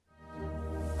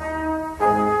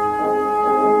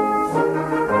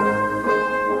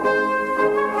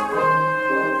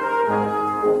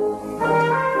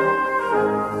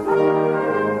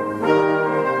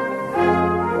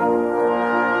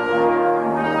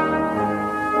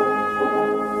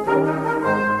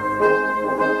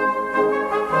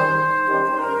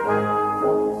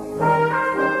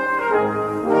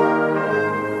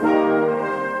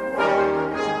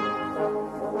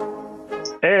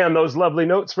those lovely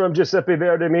notes from Giuseppe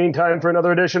Verdi, time for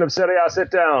another edition of Serie A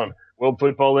Sit Down, World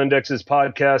Football Index's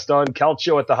podcast on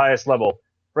calcio at the highest level.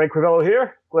 Frank Crivello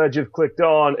here. Glad you've clicked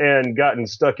on and gotten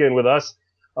stuck in with us.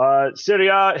 Serie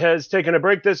A has taken a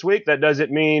break this week. That doesn't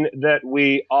mean that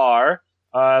we are.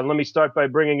 Let me start by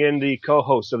bringing in the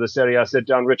co-host of the Serie A Sit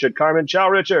Down, Richard Carmen. Ciao,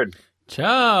 Richard.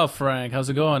 Ciao, Frank. How's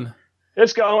it going?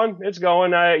 It's going. It's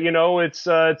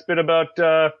been about,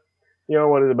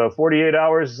 about 48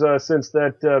 hours since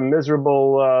that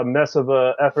miserable mess of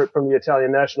effort from the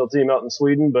Italian national team out in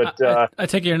Sweden. But I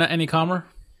take it you're not any calmer?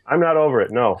 I'm not over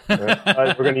it. No,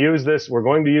 we're going to use this. We're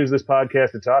going to use this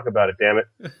podcast to talk about it. Damn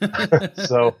it.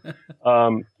 So,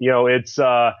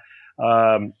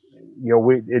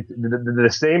 the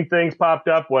same things popped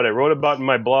up. What I wrote about in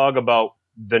my blog about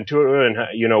Ventura and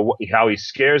how he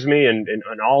scares me and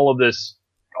all of this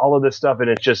stuff, and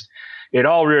it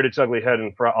all reared its ugly head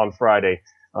on Friday.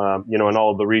 And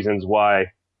all of the reasons why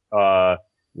I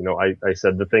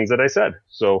said the things that I said.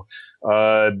 So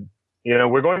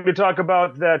we're going to talk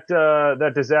about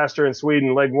that disaster in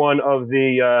Sweden, leg one of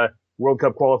the World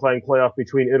Cup qualifying playoff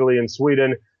between Italy and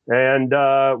Sweden, and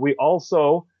we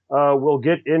also we'll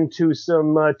get into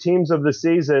some teams of the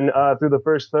season through the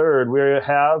first third. We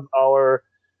have our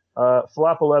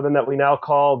flop 11 that we now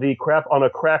call the crap on a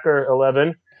cracker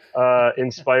 11,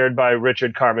 inspired by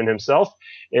Richard Carmen himself.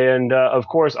 And, of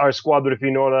course, our Squadra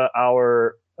Finora,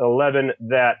 our 11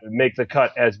 that make the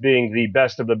cut as being the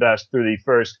best of the best through the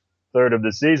first third of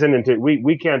the season. And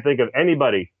we can't think of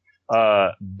anybody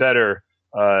better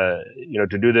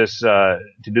to do this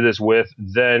with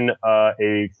than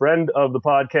a friend of the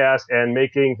podcast and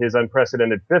making his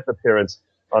unprecedented fifth appearance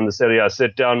on the Serie A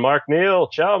Sit Down, Mark Neal.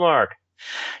 Ciao, Mark.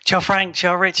 Ciao, Frank.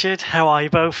 Ciao, Richard. How are you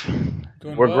both?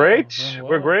 We're great.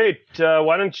 We're great.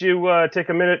 Why don't you take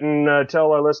a minute and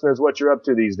tell our listeners what you're up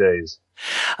to these days?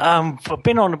 I've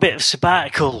been on a bit of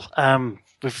sabbatical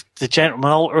with the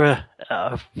Gentleman Ultra,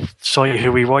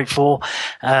 who we write for,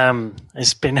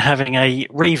 has been having a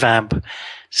revamp.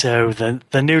 So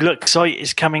the new look site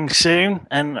is coming soon,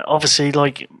 and obviously,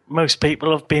 like most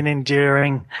people, have been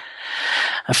enduring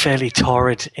a fairly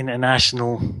torrid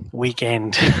international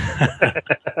weekend.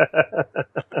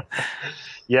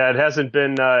 Yeah, it hasn't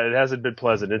been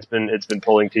pleasant. It's been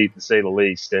pulling teeth, to say the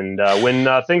least. And when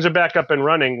things are back up and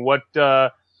running, what do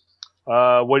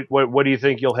you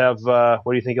think you'll have? What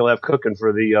do you think you'll have cooking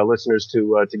for the listeners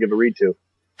to give a read to?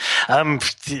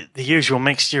 The usual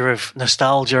mixture of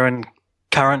nostalgia and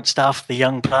current stuff. The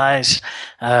young players,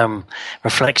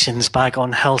 reflections back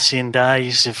on halcyon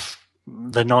days of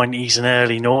the 90s and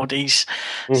early noughties.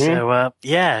 Mm-hmm. So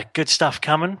good stuff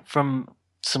coming from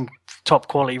some top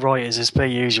quality writers as per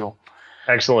usual.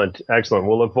 Excellent.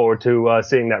 We'll look forward to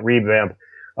seeing that revamp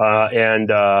and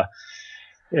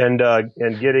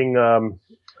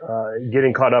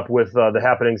getting caught up with the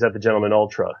happenings at the Gentleman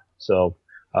Ultra. So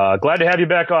glad to have you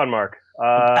back on, Mark.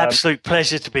 Absolute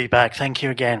pleasure to be back. Thank you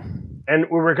again. And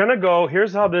we're gonna go.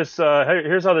 Here's how this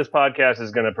podcast is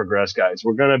gonna progress, guys.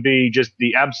 We're gonna be just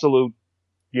the absolute,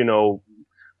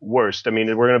 worst. I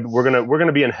mean, we're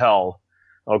gonna be in hell,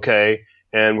 okay?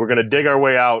 And we're gonna dig our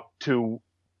way out to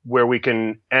where we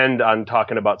can end on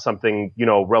talking about something,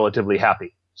 relatively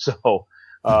happy. So,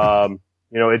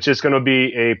 it's just gonna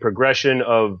be a progression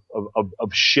of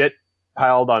shit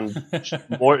piled on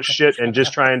more shit and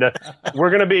just trying to.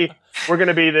 We're gonna be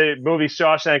the movie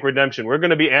Shawshank Redemption. We're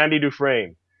gonna be Andy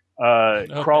Dufresne,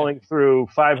 crawling through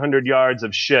 500 yards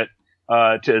of shit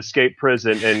to escape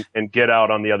prison and get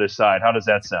out on the other side. How does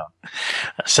that sound?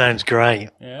 That sounds great.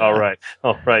 Yeah. All right.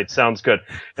 Sounds good.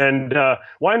 And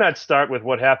why not start with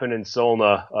what happened in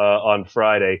Solna on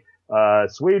Friday?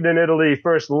 Sweden and Italy,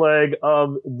 first leg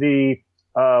of the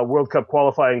World Cup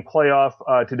qualifying playoff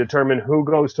to determine who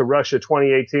goes to Russia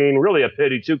 2018. Really a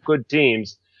pity. Two good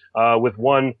teams with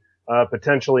one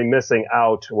potentially missing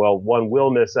out. Well, one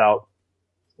will miss out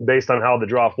based on how the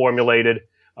draw formulated.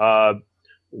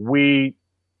 We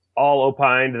all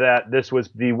opined that this was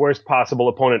the worst possible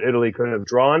opponent Italy could have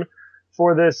drawn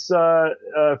for this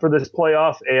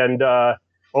playoff, and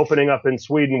opening up in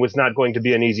Sweden was not going to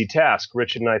be an easy task.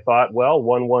 Richard and I thought,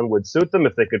 1-1 would suit them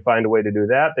if they could find a way to do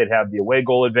that. They'd have the away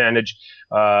goal advantage,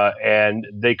 and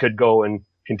they could go and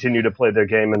continue to play their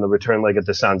game in the return leg at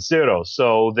the San Siro.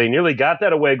 So they nearly got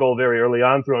that away goal very early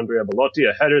on through Andrea Belotti,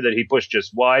 a header that he pushed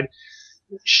just wide.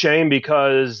 Shame,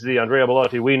 because the Andrea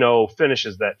Belotti we know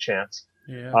finishes that chance.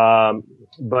 Yeah.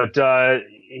 But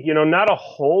not a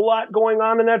whole lot going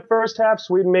on in that first half.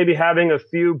 Sweden maybe having a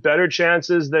few better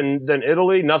chances than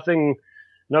Italy. Nothing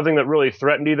that really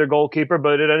threatened either goalkeeper,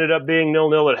 but it ended up being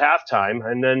 0-0 at halftime.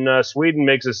 And then Sweden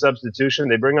makes a substitution.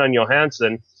 They bring on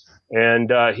Johansson,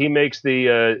 and he makes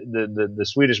the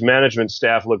Swedish management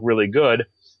staff look really good.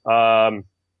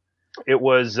 It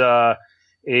was a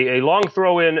long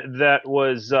throw in that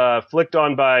was flicked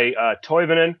on by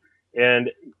Toivonen,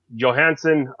 and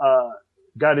Johansson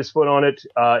got his foot on it.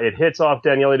 It hits off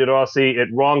Daniele De Rossi. It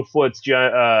wrong foots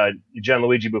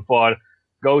Gianluigi Buffon,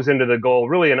 goes into the goal.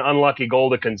 Really an unlucky goal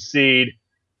to concede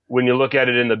when you look at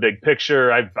it in the big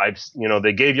picture.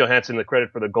 They gave Johansson the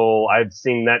credit for the goal. I've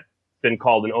seen that been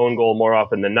called an own goal more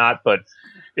often than not, but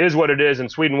is what it is. And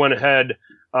Sweden went ahead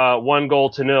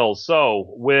 1-0. So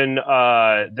when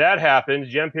that happens,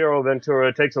 Gianpiero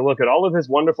Ventura takes a look at all of his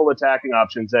wonderful attacking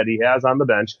options that he has on the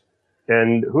bench.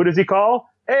 And who does he call?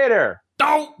 Eder.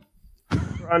 Don't!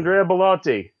 Andrea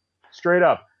Belotti. Straight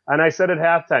up. And I said at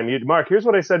halftime, Mark, here's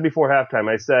what I said before halftime.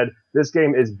 I said, this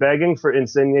game is begging for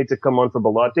Insigne to come on for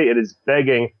Belotti. It is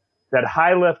begging that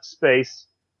high left space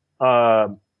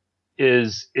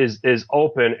is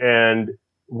open, and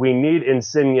we need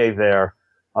Insigne there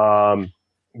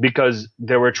because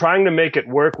they were trying to make it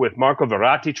work with Marco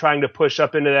Verratti trying to push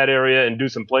up into that area and do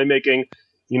some playmaking,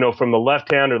 from the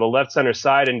left hand or the left center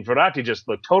side, and Verratti just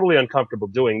looked totally uncomfortable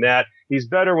doing that. He's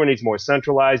better when he's more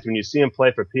centralized, when you see him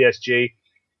play for PSG.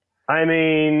 I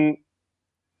mean,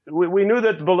 we knew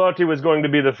that Belotti was going to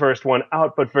be the first one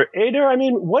out, but for Eder, I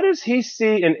mean, what does he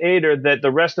see in Eder that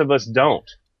the rest of us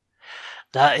don't?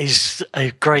 That is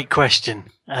a great question.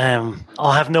 I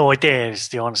have no idea is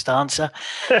the honest answer.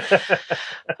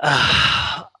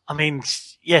 I mean,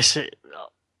 yes,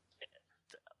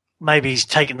 maybe he's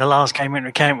taken the last game into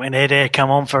account when Eder come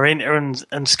on for Inter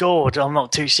and scored. I'm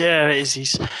not too sure.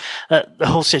 The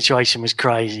whole situation was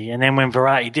crazy. And then when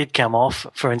Verratti did come off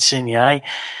for Insigne,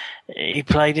 he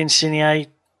played Insigne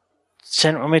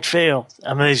central midfield.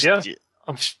 I mean,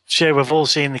 I'm sure we've all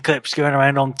seen the clips going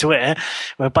around on Twitter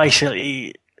where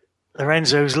basically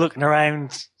Lorenzo's looking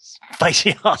around,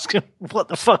 basically asking, what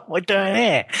the fuck am I doing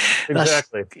here?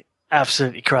 Exactly. That's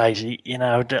absolutely crazy.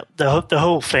 The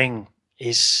whole thing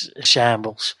is a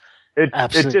shambles.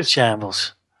 Absolute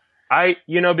shambles.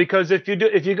 Because if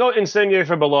you go Insigne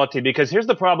for Belotti, because here's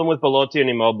the problem with Belotti and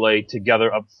Immobile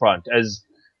together up front.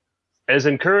 As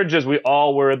encouraged as we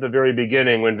all were at the very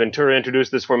beginning when Ventura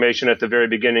introduced this formation at the very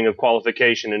beginning of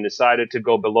qualification and decided to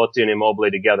go Belotti and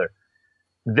Immobile together,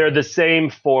 they're the same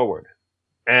forward.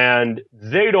 And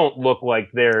they don't look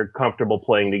like they're comfortable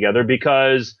playing together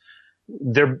because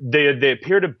they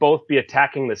appear to both be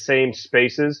attacking the same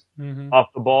spaces off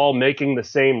the ball, making the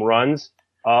same runs.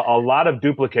 A lot of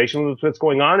duplication with what's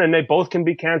going on, and they both can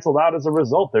be canceled out as a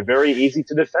result. They're very easy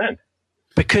to defend.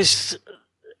 Because,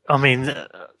 I mean,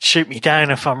 shoot me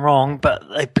down if I'm wrong,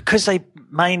 but because they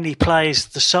mainly play as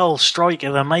the sole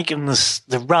striker, they're making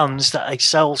the runs that a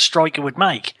sole striker would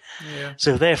make. Yeah.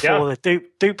 So therefore, they're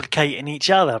duplicating each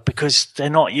other because they're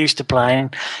not used to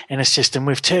playing in a system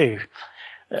with two.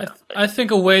 I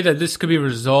think a way that this could be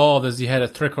resolved is you had a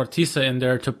trequartista in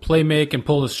there to play make and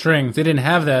pull the strings. They didn't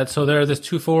have that, so these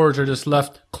two forwards are just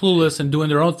left clueless and doing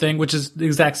their own thing, which is the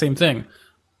exact same thing.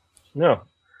 No.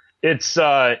 It's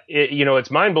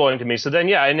it's mind-blowing to me. So then,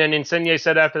 and then Insigne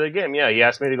said after the game, he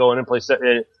asked me to go in and play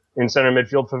in center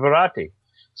midfield for Verratti.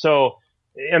 So,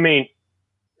 I mean,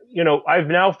 I've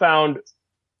now found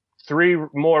 3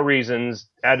 more reasons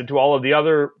added to all of the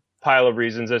other pile of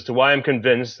reasons as to why I'm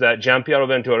convinced that Gianpiero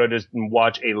Ventura doesn't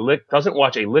watch a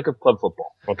lick of club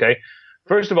football. Okay.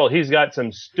 First of all, he's got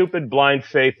some stupid blind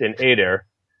faith in Eder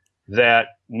that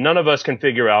none of us can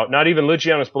figure out. Not even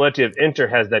Luciano Spalletti of Inter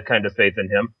has that kind of faith in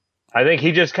him. I think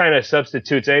he just kind of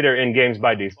substitutes Eder in games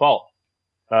by default,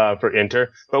 for Inter.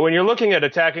 But when you're looking at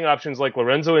attacking options like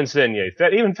Lorenzo Insigne,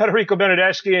 even Federico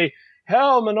Bernardeschi,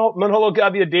 hell, Manolo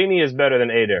Gabbiadini is better than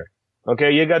Eder.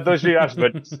 Okay, you got those 3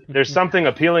 options, but there's something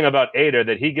appealing about Eder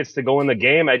that he gets to go in the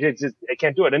game. I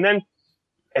can't do it. And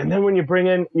then when you bring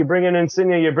in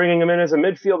Insigne, you're bringing him in as a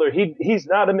midfielder. He's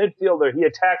not a midfielder. He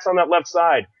attacks on that left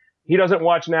side. He doesn't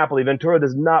watch Napoli. Ventura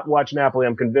does not watch Napoli.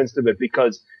 I'm convinced of it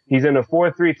because he's in a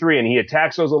 4-3-3 and he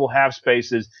attacks those little half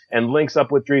spaces and links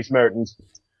up with Dries Mertens.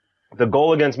 The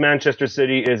goal against Manchester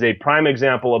City is a prime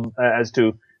example as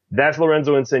to that's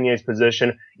Lorenzo Insigne's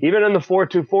position. Even in the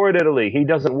 4-2-4 at Italy, he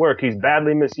doesn't work. He's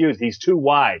badly misused. He's too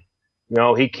wide.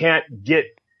 He can't get,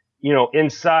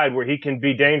 inside where he can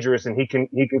be dangerous and he can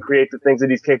create the things that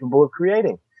he's capable of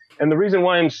creating. And the reason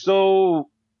why I'm so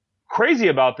crazy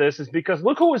about this is because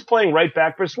look who was playing right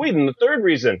back for Sweden. The third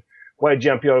reason why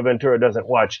Gianpiero Ventura doesn't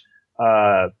watch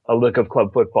a lick of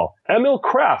club football. Emil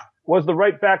Kraft was the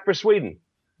right back for Sweden.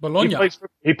 Bologna.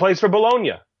 He plays for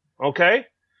Bologna. Okay?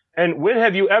 And when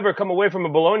have you ever come away from a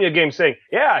Bologna game saying,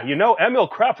 Emil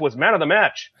Kraft was man of the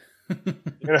match? You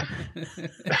know?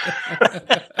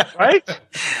 Right?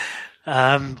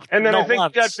 And then I think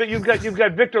you've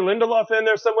got Victor Lindelof in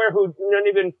there somewhere who not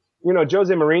even,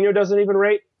 Jose Mourinho doesn't even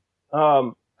rate.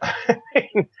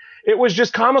 It was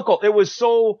just comical. It was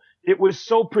so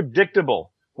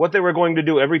predictable what they were going to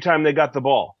do every time they got the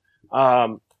ball. I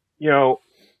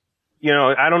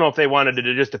don't know if they wanted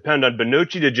to just depend on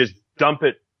Bonucci to just dump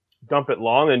it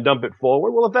long and dump it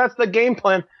forward. Well, if that's the game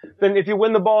plan, then if you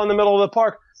win the ball in the middle of the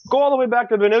park, go all the way back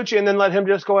to Bonucci and then let him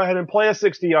just go ahead and play a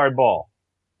 60-yard ball.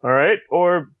 All right?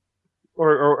 Or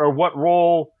what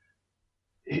role,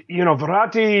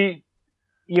 Verratti,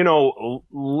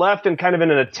 left and kind of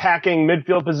in an attacking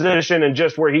midfield position and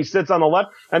just where he sits on the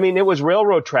left. I mean, it was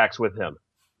railroad tracks with him.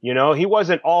 He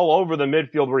wasn't all over the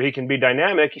midfield where he can be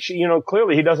dynamic.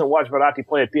 Clearly he doesn't watch Verratti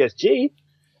play at PSG.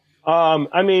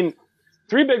 I mean,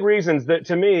 three big reasons that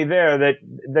to me there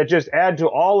that just add to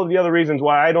all of the other reasons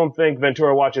why I don't think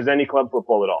Ventura watches any club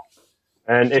football at all.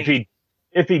 And if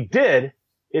he did,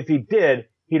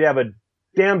 he'd have a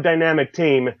damn dynamic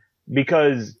team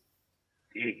because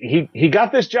he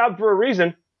got this job for a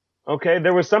reason. Okay.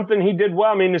 There was something he did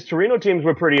well. I mean, his Torino teams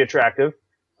were pretty attractive.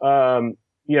 Mark,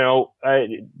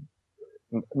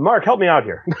 help me out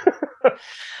here.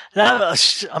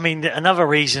 Another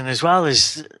reason as well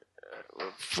is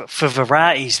for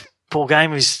Verratti's poor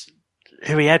game was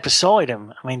who he had beside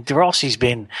him. I mean, De Rossi's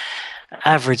been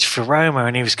average for Roma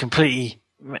and he was completely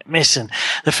missing.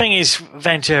 The thing is,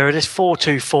 Ventura, this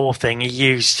 4-2-4 thing he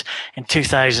used in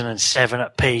 2007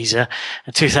 at Pisa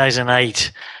and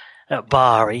 2008 at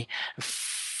Bari.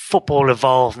 Football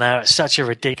evolved now at such a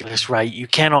ridiculous rate. You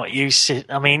cannot use it.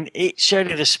 I mean,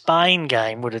 surely the Spain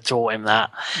game would have taught him that.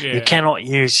 Yeah. You cannot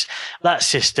use that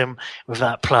system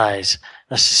without players.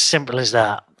 That's as simple as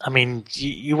that. I mean,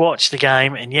 you watch the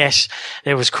game and yes,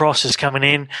 there was crosses coming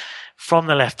in from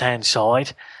the left-hand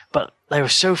side, but they were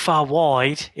so far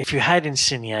wide, if you had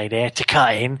Insigne there to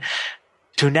cut in,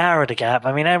 to narrow the gap.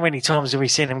 I mean, how many times have we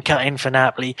seen him cut in for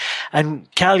Napoli? And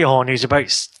Cagliari, who's about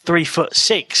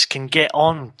 3'6", can get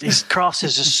on. His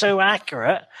crosses are so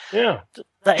accurate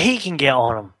that he can get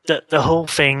on them. The whole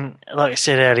thing, like I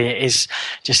said earlier, is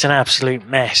just an absolute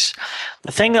mess.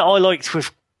 The thing that I liked with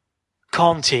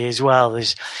Conte as well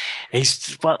is he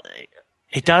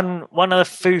done one of the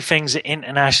few things that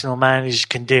international managers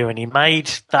can do, and he made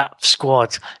that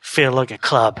squad feel like a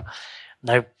club.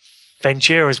 Now,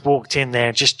 Ventura's walked in there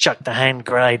and just chucked the hand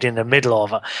grenade in the middle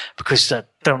of it because they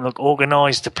don't look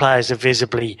organised. The players are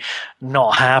visibly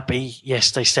not happy.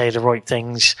 Yes, they say the right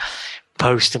things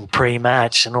post and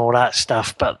pre-match and all that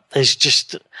stuff, but there's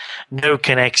just no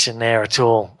connection there at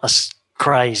all. That's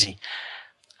crazy.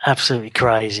 Absolutely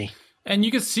crazy. And you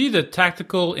can see the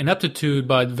tactical ineptitude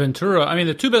by Ventura. I mean,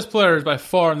 the two best players by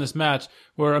far in this match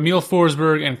were Emil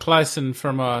Forsberg and Klaesen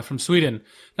from Sweden.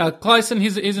 Now, Klaesen,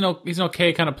 he's an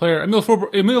okay kind of player. Emil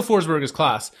Forsberg is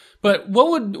class. But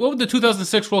what would the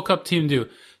 2006 World Cup team do?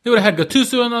 They would have had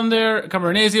Gattuso on there,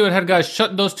 Camoranesi would have had guys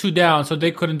shut those two down so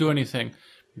they couldn't do anything.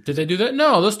 Did they do that?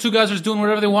 No, those two guys were just doing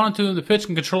whatever they wanted to in the pitch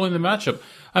and controlling the matchup.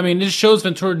 I mean, it just shows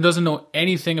Ventura doesn't know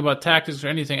anything about tactics or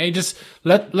anything. He just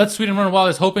let Sweden run wild.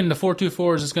 He's hoping the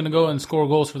 4-2-4 is just going to go and score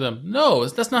goals for them. No,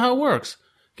 that's not how it works.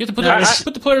 You have to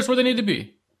put the players where they need to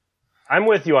be. I'm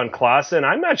with you on Klaesen.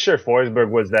 I'm not sure Forsberg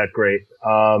was that great.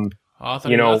 I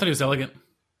thought he was elegant.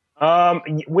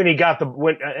 When he got the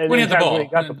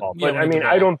ball. But I mean,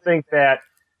 I don't think that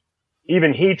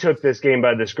even he took this game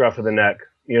by the scruff of the neck.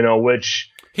 Which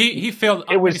he failed.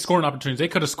 It was scoring opportunities. He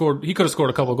could have scored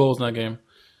a couple of goals in that game.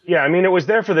 Yeah, I mean, it was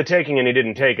there for the taking, and he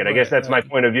didn't take it. I guess that's my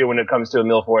point of view when it comes to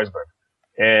Emil Forsberg.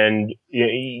 And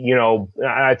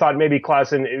I thought maybe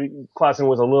Klaesen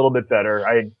was a little bit better.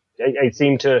 I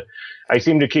seem to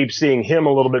keep seeing him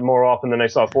a little bit more often than I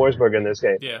saw Forsberg in this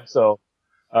game. Yeah. So,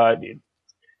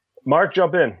 Mark,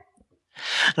 jump in.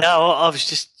 No, I was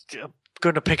just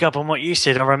going to pick up on what you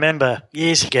said. I remember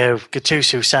years ago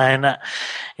Gattuso saying that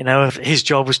his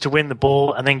job was to win the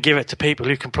ball and then give it to people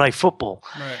who can play football.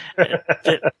 Right.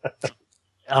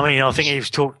 I mean, I think he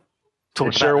was talking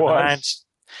sure about was.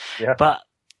 Yeah. But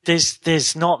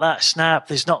there's not that snap,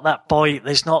 there's not that bite,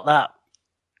 there's not that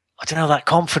that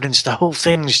confidence. The whole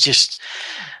thing's just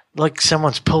like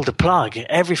someone's pulled a plug.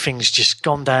 Everything's just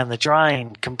gone down the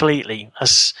drain completely.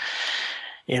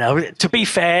 To be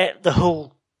fair, the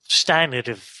whole standard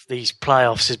of these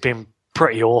playoffs has been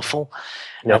pretty awful.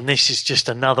 Yep. And this is just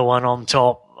another one on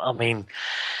top. I mean,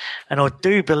 and I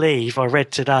do believe I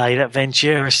read today that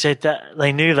Ventura said that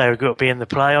they knew they were going to be in the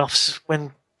playoffs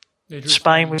when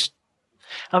Spain was.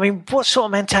 I mean, what sort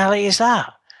of mentality is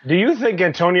that? Do you think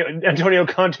Antonio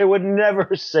Conte would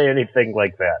never say anything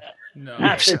like that? No.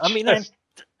 Absolutely. I mean,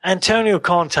 Antonio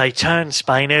Conte turned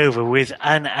Spain over with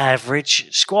an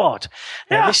average squad.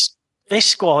 Now, this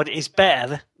squad is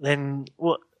better than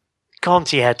what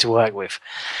Conte had to work with.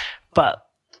 But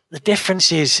the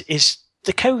difference is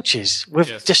the coaches.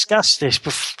 We've discussed this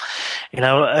before,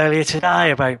 earlier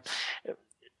today about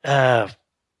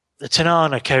the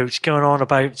Tanana coach going on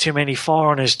about too many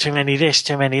foreigners, too many this,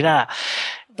 too many that.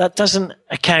 That doesn't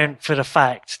account for the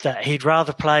fact that he'd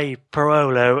rather play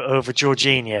Parolo over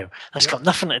Jorginho. That's got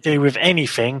nothing to do with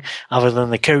anything other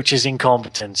than the coach's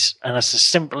incompetence. And it's as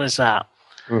simple as that.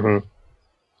 Mm-hmm.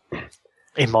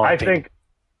 In my opinion.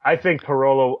 I think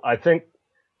Parolo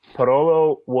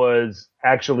was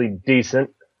actually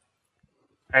decent.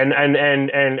 And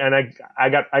I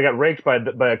got raked by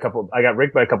a couple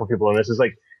people on this. It's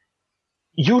like,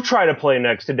 you try to play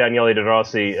next to Daniele De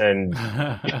Rossi, and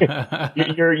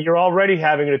you're already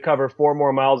having to cover 4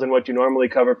 more miles than what you normally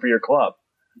cover for your club.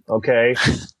 Okay,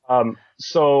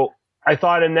 so I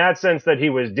thought in that sense that he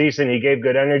was decent. He gave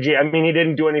good energy. I mean, he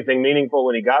didn't do anything meaningful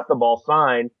when he got the ball.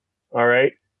 Fine, all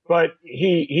right, but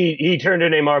he turned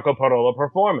in a Marco Parolo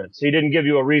performance. He didn't give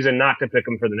you a reason not to pick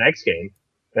him for the next game,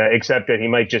 except that he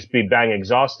might just be bang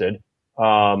exhausted.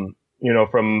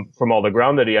 From all the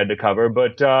ground that he had to cover.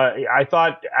 But I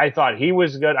thought he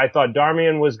was good. I thought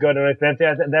Darmian was good, and I think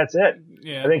that's it.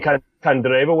 Yeah. I think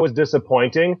Candreva was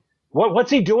disappointing.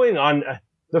 What's he doing on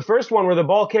the first one where the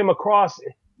ball came across?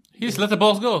 He just let the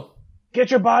balls go. Get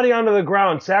your body onto the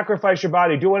ground. Sacrifice your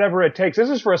body. Do whatever it takes.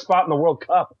 This is for a spot in the World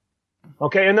Cup.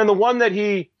 Okay, and then the one that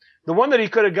he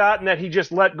could have gotten that he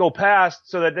just let go past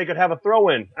so that they could have a throw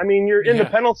in. I mean, you're in the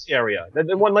penalty area.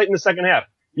 The one late in the second half.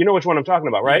 You know which one I'm talking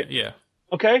about, right? Yeah.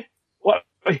 Okay. Well,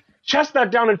 chest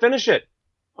that down and finish it.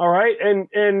 All right.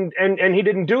 And he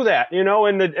didn't do that,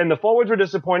 and the forwards were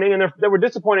disappointing, and they were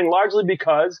disappointing largely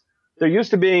because they're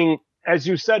used to being, as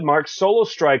you said, Mark, solo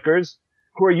strikers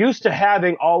who are used to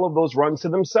having all of those runs to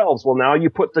themselves. Well, now you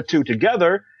put the two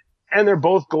together and they're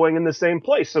both going in the same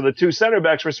place. So the two center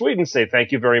backs for Sweden say,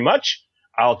 thank you very much.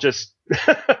 I'll just,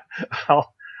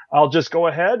 I'll just go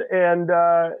ahead and,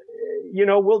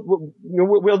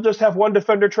 we'll just have one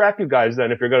defender track you guys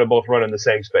then if you're going to both run in the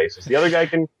same spaces. The other guy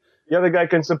can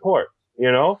support,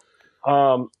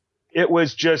 it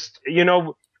was just,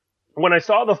 when I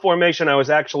saw the formation, I was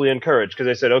actually encouraged because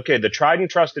I said, okay, the tried and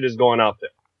trusted is going out there.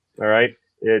 All right.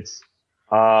 It's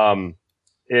 3-5-2.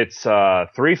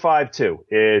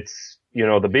 It's, the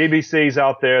BBC's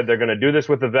out there. They're going to do this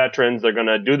with the veterans. They're going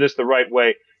to do this the right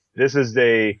way. This is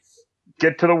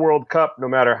get to the World Cup no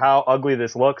matter how ugly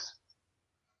this looks.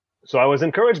 So I was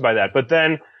encouraged by that. But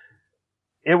then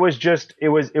it was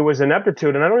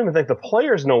ineptitude, and I don't even think the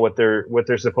players know what they're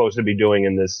supposed to be doing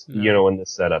in this, in this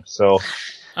setup. So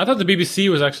I thought the BBC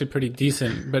was actually pretty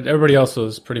decent, but everybody else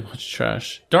was pretty much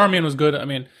trash. Darmian was good. I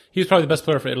mean, he was probably the best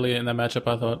player for Italy in that matchup,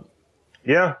 I thought.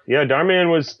 Yeah. Darmian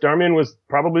was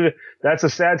probably that's a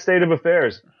sad state of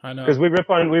affairs. I know. Because we rip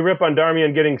on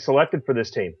Darmian getting selected for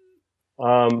this team.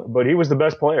 But he was the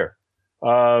best player.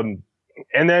 And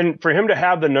then for him to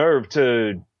have the nerve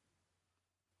to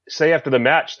say after the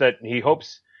match that he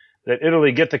hopes that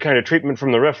Italy get the kind of treatment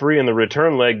from the referee in the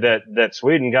return leg that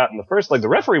Sweden got in the first leg. The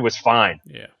referee was fine.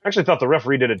 Yeah. I actually thought the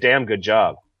referee did a damn good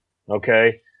job.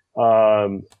 Okay.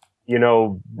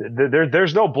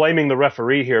 There's no blaming the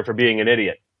referee here for being an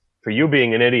idiot, for you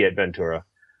being an idiot, Ventura.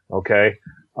 Okay.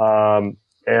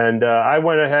 And I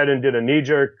went ahead and did a knee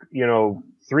jerk,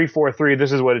 3-4-3.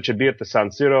 This is what it should be at the San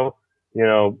Siro.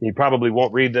 He probably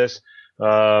won't read this.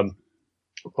 But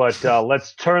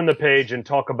let's turn the page and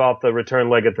talk about the return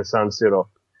leg at the San Siro.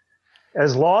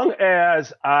 As long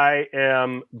as I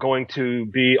am going to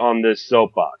be on this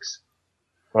soapbox,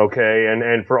 okay,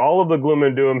 and for all of the gloom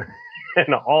and doom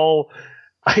and all,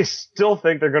 I still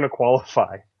think they're going to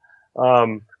qualify.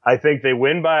 I think they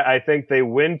win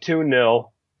 2-0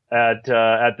 at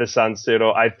the San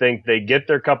Siro. I think they get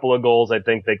their couple of goals. I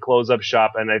think they close up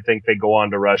shop, and I think they go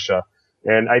on to Russia.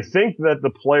 And I think that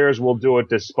the players will do it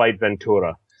despite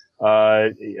Ventura.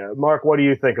 Mark, what do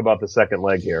you think about the second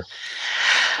leg here?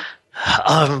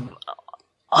 I'm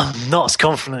not as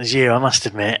confident as you, I must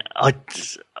admit. I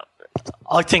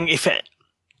think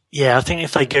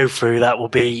if they go through, that will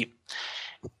be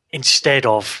instead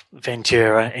of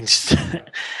Ventura. I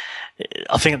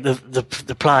think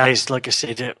the players, like I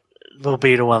said, will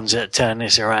be the ones that turn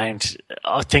this around.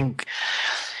 I think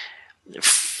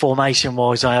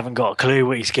formation-wise, I haven't got a clue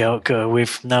what he's going to go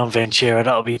with. Now Ventura,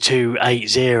 that'll be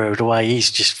 2-8-0. The way he's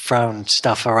just throwing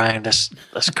stuff around, that's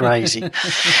crazy.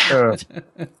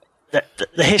 The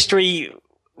history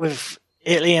with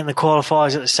Italy and the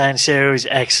qualifiers at the San Siro is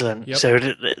excellent. Yep. So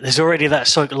there's already that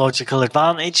psychological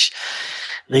advantage.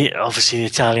 obviously the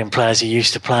Italian players are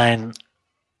used to playing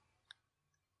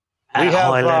at a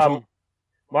high level.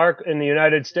 Mark, in the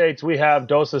United States, we have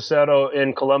Dos Acero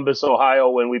in Columbus, Ohio,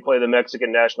 when we play the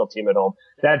Mexican national team at home.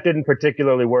 That didn't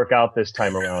particularly work out this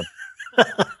time around.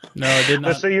 No, it did not.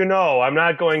 Just so you know, I'm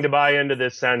not going to buy into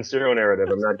this San Siro narrative.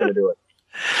 I'm not going to do it.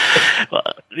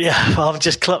 I'm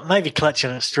just maybe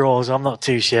clutching at straws. I'm not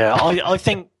too sure. I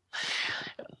think,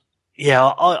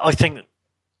 I think.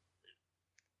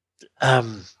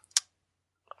 I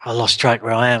lost track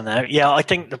where I am now. Yeah, I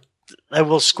think they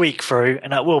will squeak through,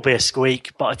 and that will be a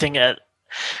squeak. But I think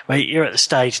you're at the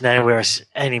stage now where it's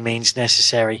any means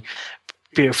necessary.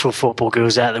 Beautiful football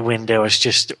goes out the window. It's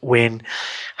just win.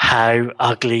 How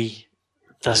ugly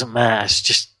doesn't matter. It's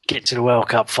just get to the World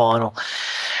Cup final.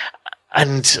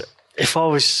 And if I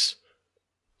was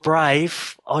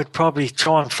brave, I'd probably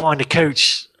try and find a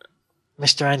coach.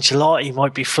 Mr. Ancelotti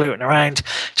might be floating around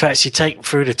to actually take them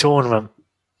through the tournament.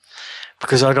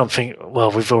 Because I don't think,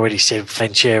 we've already said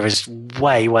Ventura's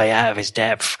way, way out of his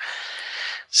depth.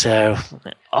 So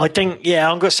I think,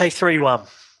 I'm going to say 3-1.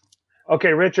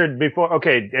 Okay, Richard,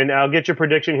 and I'll get your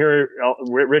prediction here.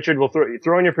 Richard will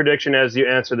throw in your prediction as you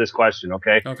answer this question,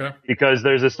 okay? Okay. Because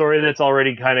there's a story that's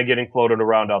already kind of getting floated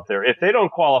around out there. If they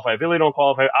don't qualify, if Italy don't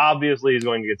qualify, obviously he's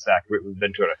going to get sacked with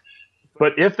Ventura.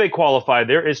 But if they qualify,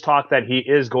 there is talk that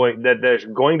that they're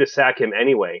going to sack him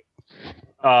anyway.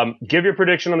 Give your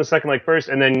prediction on the second leg first,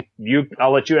 and then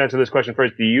I'll let you answer this question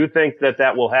first. Do you think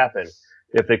that will happen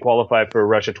if they qualify for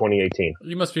Russia 2018?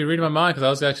 You must be reading my mind because I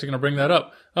was actually going to bring that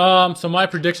up. So my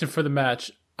prediction for the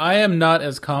match, I am not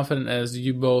as confident as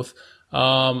you both.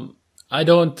 I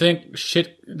don't think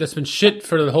shit that's been shit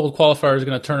for the whole qualifier is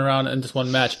going to turn around in just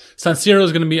one match. San Siro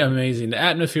is going to be amazing. The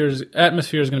atmosphere is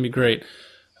going to be great.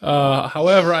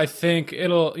 However, I think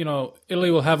Italy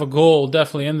will have a goal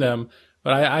definitely in them.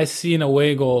 But I see an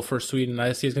away goal for Sweden.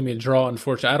 I see it's going to be a draw,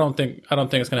 unfortunately. I don't think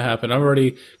it's going to happen. I've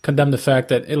already condemned the fact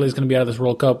that Italy's going to be out of this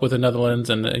World Cup with the Netherlands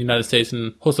and the United States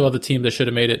and a host of other teams that should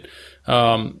have made it.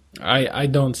 I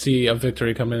don't see a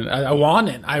victory coming in. I want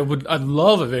it. I'd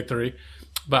love a victory,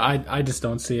 but I just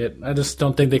don't see it. I just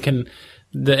don't think they can.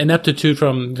 The ineptitude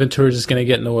from Ventura is just going to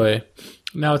get in the way.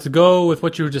 Now, to go with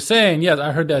what you were just saying, yes,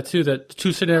 I heard that too, that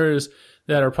two scenarios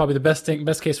that are probably the best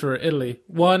case for Italy.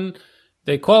 One,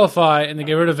 they qualify and they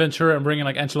get rid of Ventura and bring in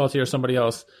like Ancelotti or somebody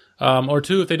else. Or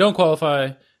two, if they don't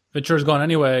qualify, Ventura's gone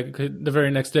anyway the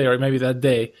very next day or maybe that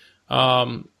day.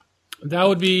 That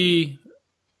would be,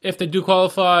 if they do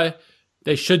qualify,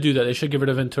 they should do that. They should get rid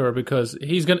of Ventura because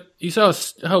you saw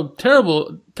how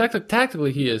terrible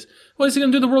tactically he is. What is he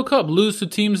going to do in the World Cup? Lose to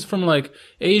teams from like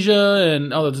Asia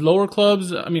and all those lower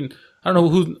clubs? I mean, I don't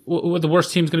know what the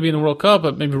worst team's going to be in the World Cup,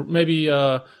 but maybe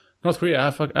North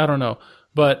Korea. I don't know.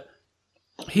 But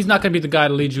he's not going to be the guy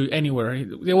to lead you anywhere.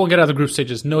 They won't get out of the group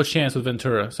stages. No chance with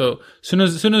Ventura. So as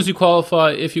soon as you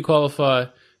qualify, if you qualify,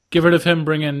 get rid of him.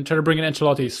 Try to bring in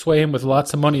Ancelotti. Sway him with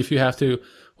lots of money if you have to.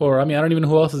 Or I don't even know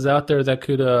who else is out there that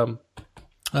could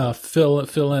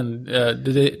fill in. Did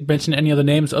they mention any other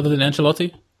names other than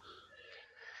Ancelotti?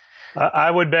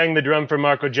 I would bang the drum for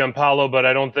Marco Giampaolo, but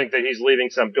I don't think that he's leaving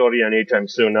Sampdoria anytime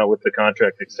soon, not with the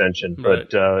contract extension. Right.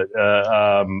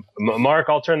 But Mark,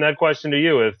 I'll turn that question to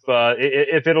you.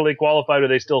 If Italy qualified, do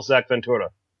they still sack Ventura?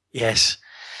 Yes.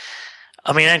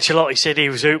 I mean, Ancelotti said he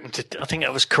was open to, I think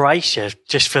it was Croatia,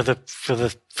 just for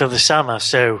the summer.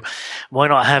 So why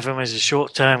not have him as a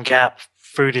short-term gap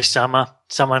through this summer?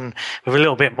 Someone with a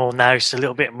little bit more nous, a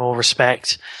little bit more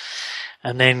respect,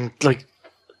 and then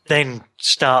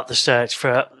start the search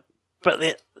for. But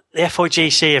the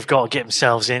FIGC have got to get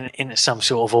themselves into some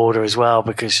sort of order as well,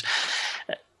 because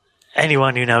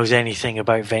anyone who knows anything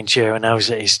about Ventura knows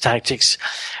that his tactics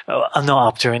are not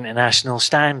up to international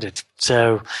standard.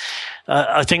 So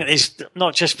I think it's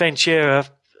not just Ventura.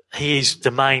 He is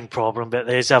the main problem, but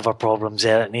there's other problems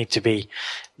there that need to be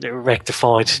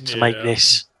rectified to make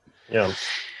this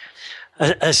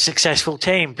a successful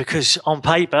team. Because on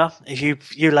paper,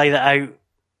 if you lay that out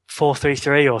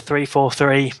 4-3-3 or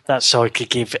 3-4-3, that side could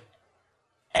give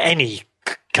any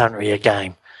country a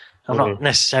game. I'm not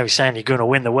necessarily saying you're going to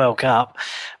win the World Cup,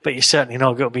 but you're certainly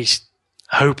not going to be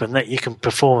hoping that you can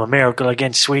perform a miracle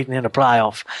against Sweden in a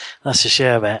playoff. That's a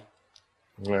sure bet.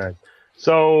 All right.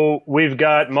 So we've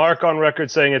got Mark on record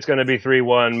saying it's going to be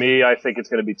 3-1. Me, I think it's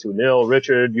going to be 2-0.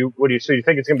 Richard, what do you say? You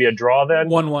think it's going to be a draw then?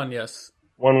 1-1, yes.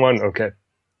 1-1, okay.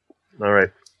 All right.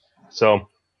 So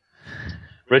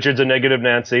Richard's a negative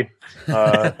Nancy.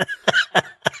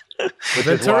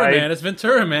 Ventura, man. It's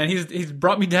Ventura, man. He's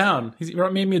brought me down. He's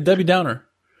made me a Debbie Downer.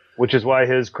 Which is why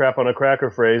his crap on a cracker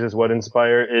phrase is what is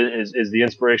the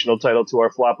inspirational title to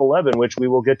our Flop 11, which we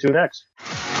will get to next.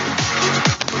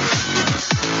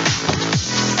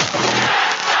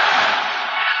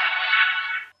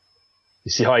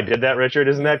 You see how I did that, Richard?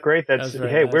 Isn't that great? That's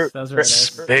very nice. That was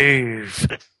very nice.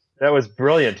 Smooth. That was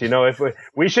brilliant. If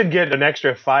we should get an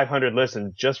extra 500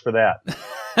 listens just for that,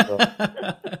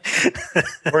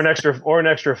 or an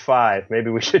extra 5. Maybe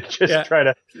we should just try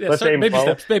to let's aim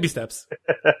baby steps.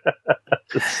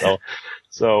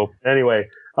 So anyway,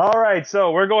 all right.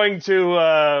 So we're going to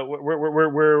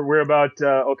we're about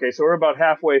okay. So we're about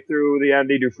halfway through the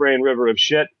Andy Dufresne River of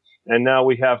Shit, and now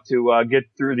we have to get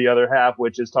through the other half,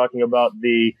 which is talking about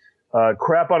the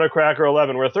Crap on a Cracker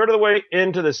 11. We're a third of the way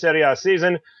into the Serie A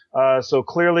season. So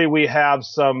clearly we have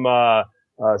some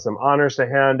honors to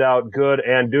hand out, good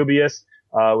and dubious.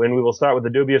 And we will start with the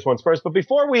dubious ones first. But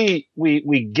before we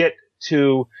get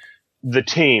to the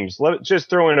teams, let's just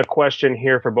throw in a question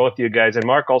here for both of you guys. And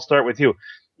Mark, I'll start with you.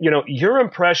 Your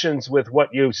impressions with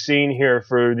what you've seen here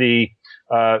for the,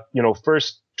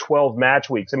 first 12 match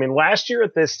weeks. I mean, last year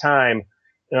at this time,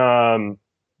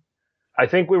 I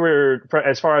think we were,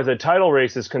 as far as the title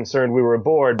race is concerned, we were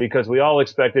bored because we all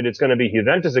expected it's going to be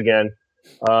Juventus again.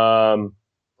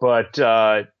 But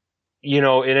in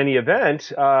any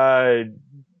event,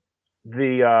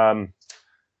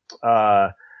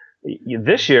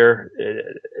 this year,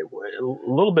 a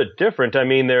little bit different. I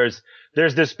mean, there's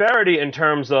disparity in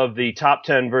terms of the top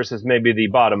 10 versus maybe the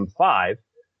bottom 5.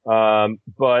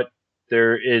 But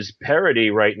there is parity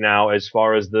right now as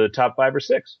far as the top 5 or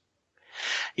 6.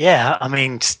 Yeah, I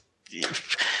mean,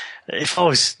 if I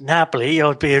was Napoli,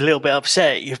 I'd be a little bit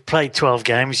upset. You've played 12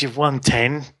 games, you've won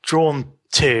 10, drawn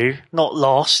 2, not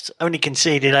lost, only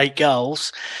conceded 8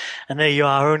 goals, and there you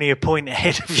are, only a point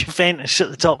ahead of Juventus at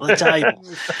the top of the table.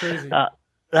 Crazy.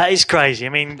 That is crazy. I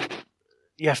mean,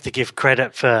 you have to give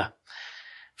credit for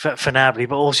Napoli,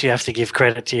 but also you have to give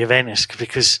credit to Juventus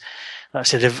because, like I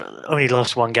said, they've only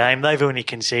lost 1 game. They've only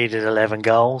conceded 11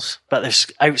 goals, but they've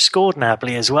outscored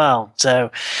Napoli as well.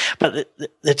 So, but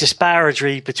the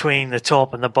disparity between the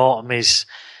top and the bottom is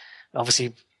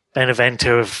obviously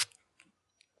Benevento have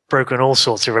broken all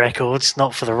sorts of records,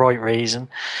 not for the right reason.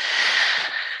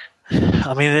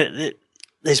 I mean,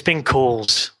 there's been people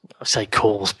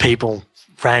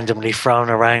randomly thrown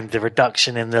around the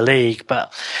reduction in the league,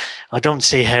 but I don't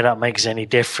see how that makes any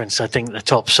difference. I think the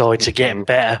top sides are getting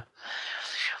better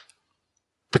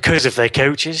because of their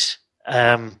coaches,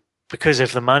 because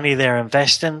of the money they're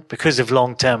investing, because of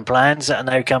long-term plans that are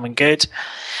now coming good.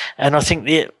 And I think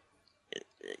you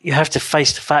have to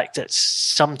face the fact that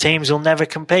some teams will never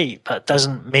compete, but it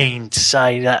doesn't mean to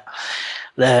say that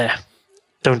they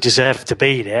don't deserve to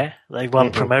be there. They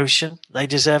won promotion. They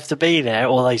deserve to be there,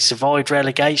 or they survived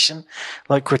relegation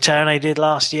like Crotone did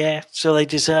last year. So they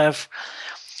deserve.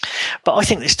 But I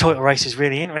think this title race is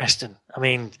really interesting. I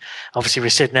mean, obviously we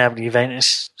said Napoli,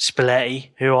 Juventus, Spalletti,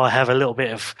 who I have a little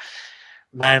bit of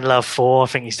man love for. I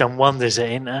think he's done wonders at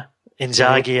Inter.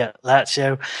 Inzaghi at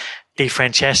Lazio. Di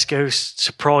Francesco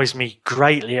surprised me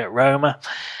greatly at Roma.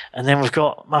 And then we've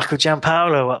got Marco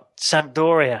Giampaolo at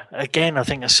Sampdoria. Again, I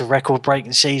think it's a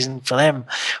record-breaking season for them.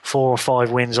 4 or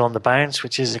 5 wins on the bounce,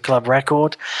 which is a club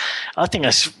record. I think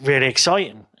that's really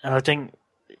exciting. And I think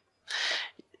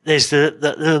there's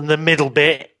the middle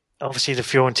bit. Obviously, the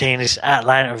Fiorentinas,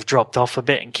 Atlanta have dropped off a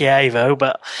bit in Chievo,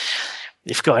 but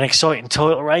you've got an exciting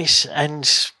title race. And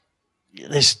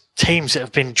there's teams that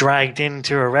have been dragged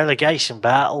into a relegation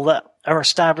battle that are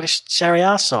established Serie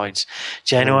A sides,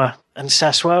 Genoa and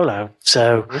Sassuolo.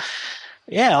 So,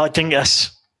 yeah, I think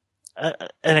that's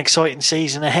an exciting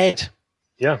season ahead.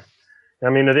 Yeah.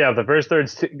 I mean, the first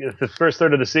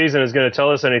third of the season is going to tell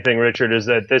us anything, Richard, is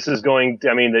that this is going to,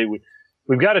 I mean,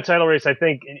 we've got a title race. I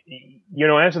think,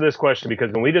 answer this question,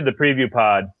 because when we did the preview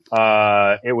pod,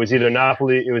 it was either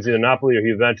Napoli or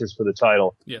Juventus for the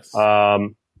title. Yes.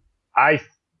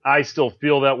 I still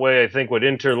feel that way. I think what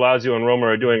Inter, Lazio, and Roma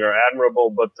are doing are admirable,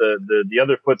 but the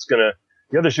other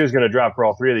shoe's gonna drop for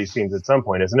all 3 of these teams at some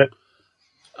point, isn't it?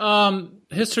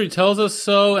 History tells us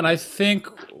so, and I think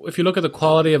if you look at the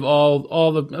quality of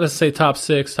all the, let's say, top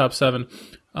 6, top 7,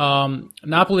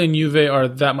 Napoli and Juve are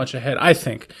that much ahead, I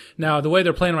think. Now, the way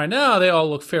they're playing right now, they all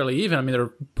look fairly even. I mean, they're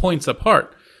points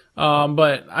apart.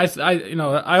 But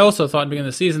I also thought at the beginning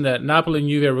of the season that Napoli and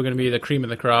Juve were going to be the cream of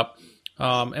the crop.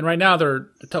 And right now they're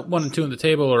top 1 and 2 in the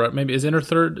table, or maybe is Inter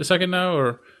second now,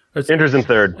 or Inter's in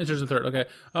third. Inter's in third. Okay.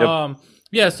 Yep.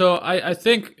 Yeah. So I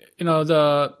think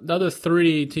the other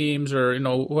 3 teams, or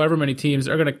however many teams,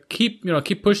 are going to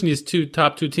keep pushing these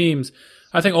top 2 teams.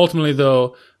 I think ultimately,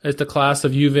 though, it's the class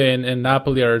of Juve and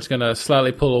Napoli are going to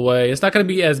slightly pull away. It's not going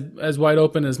to be as wide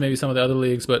open as maybe some of the other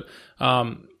leagues, but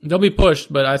they'll be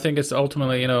pushed. But I think it's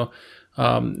ultimately,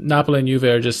 Napoli and Juve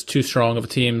are just too strong of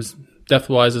teams,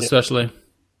 depth-wise especially.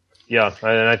 Yeah,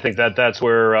 and I think that's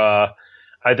where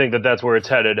I think that's where it's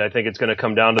headed. I think it's going to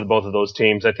come down to both of those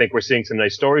teams. I think we're seeing some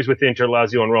nice stories with Inter,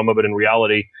 Lazio, and Roma, but in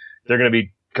reality, they're going to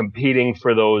be competing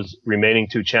for those remaining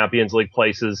 2 Champions League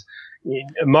places.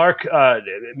 Mark,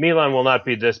 Milan will not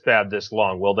be this bad this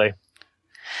long, will they?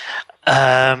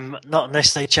 Not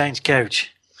unless they change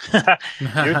coach.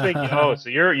 You're thinking, so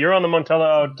you're on the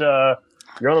Montella out.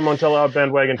 You're on the Montella out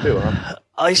bandwagon too, huh?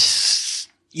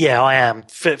 Yeah, I am.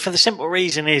 For the simple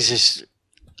reason is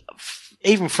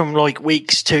even from like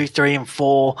weeks 2, 3, and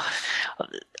 4,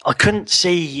 I couldn't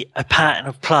see a pattern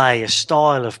of play, a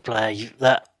style of play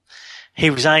that he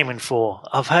was aiming for.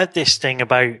 I've heard this thing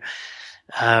about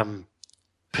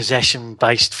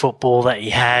possession-based football that he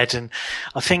had, and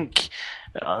I think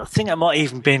it might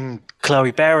even been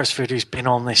Chloe Beresford, who's been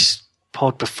on this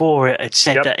pod before. It had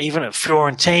said that even at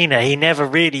Fiorentina, he never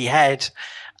really had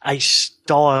a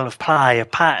style of play, a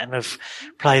pattern of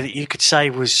play that you could say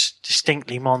was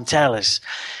distinctly Montella's.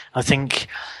 I think,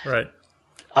 right.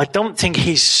 I don't think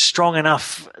he's strong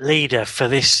enough leader for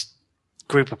this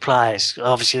group of players.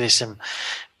 Obviously, there's some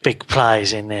big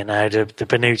players in there now, the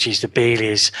Bonucci's, the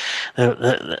Bealies,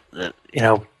 the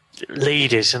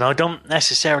leaders, and I don't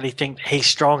necessarily think he's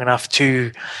strong enough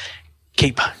to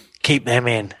keep them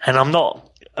in. And I'm not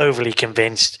overly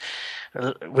convinced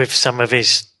with some of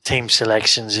his team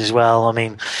selections as well. I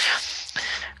mean,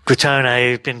 Crotone,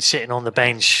 who's been sitting on the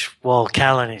bench while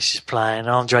Kalinic is playing,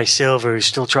 Andre Silva, who's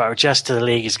still trying to adjust to the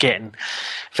league, is getting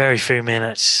very few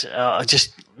minutes.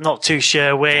 Just not too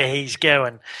sure where he's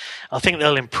going. I think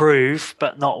they'll improve,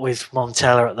 but not with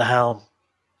Montella at the helm.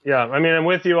 Yeah, I mean, I'm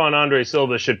with you on Andre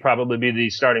Silva should probably be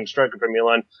the starting striker for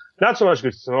Milan. Not so much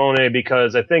with Simone,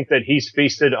 because I think that he's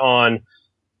feasted on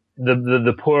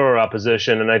the poorer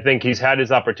opposition, and I think he's had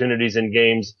his opportunities in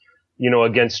games,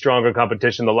 against stronger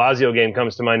competition. The Lazio game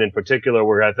comes to mind in particular,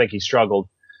 where I think he struggled.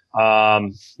 But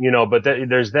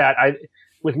there's that.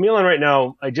 With Milan right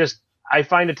now, I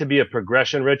find it to be a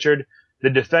progression, Richard. The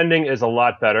defending is a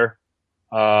lot better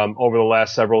over the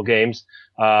last several games.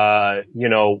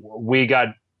 We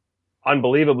got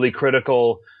unbelievably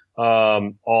critical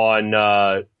on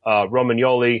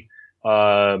Romagnoli,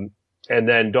 and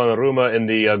then Donnarumma in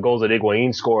the goals that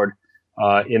Higuain scored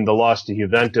in the loss to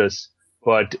Juventus.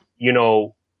 But,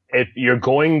 if you're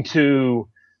going to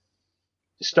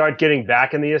start getting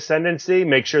back in the ascendancy,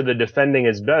 make sure the defending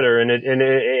is better. And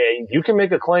you can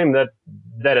make a claim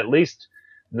that at least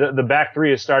the back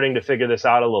three is starting to figure this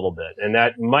out a little bit. And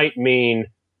that might mean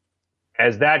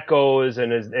as that goes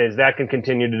and as that can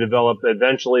continue to develop,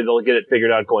 eventually they'll get it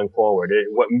figured out going forward,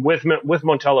 with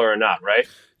Montella or not, right?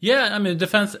 Yeah, I mean,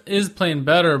 defense is playing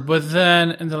better, but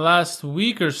then in the last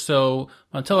week or so,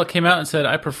 Montella came out and said,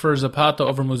 I prefer Zapata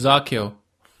over Musacchio.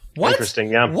 What? Interesting,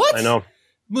 yeah. What? I know.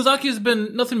 Musacchio's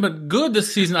been nothing but good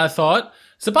this season, I thought.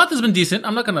 Zapata's been decent.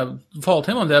 I'm not going to fault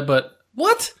him on that, but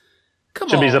what? Come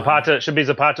on. Should be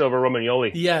Zapata over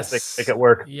Romagnoli. Yes. Make it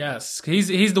work. Yes.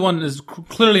 He's the one that's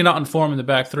clearly not in form in the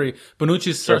back three.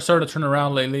 Bonucci's started to turn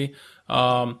around lately.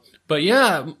 But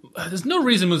yeah, there's no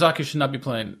reason Musacchio should not be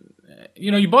playing.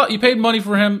 You paid money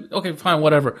for him. Okay, fine,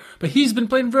 whatever. But he's been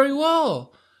playing very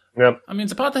well. Yep. I mean,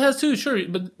 Zapata has too, sure.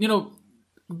 But,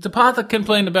 Zapata can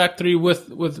play in the back three with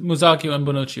Musacchio and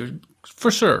Bonucci. For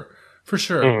sure.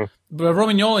 Mm-hmm. But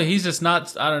Romagnoli, he's just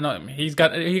not, I don't know. He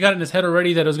got it in his head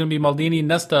already that it was going to be Maldini and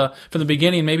Nesta from the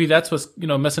beginning. Maybe that's what's,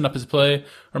 messing up his play.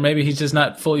 Or maybe he's just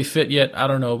not fully fit yet. I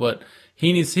don't know. But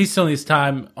he still needs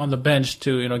time on the bench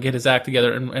to, get his act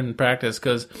together and practice,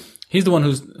 because he's the one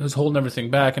who's holding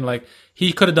everything back. And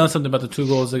he could have done something about the 2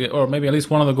 goals, or maybe at least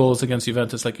one of the goals against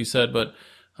Juventus, like you said. But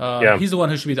he's the one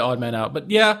who should be the odd man out. But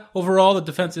yeah, overall the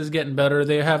defense is getting better.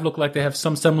 They have looked like they have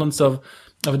some semblance of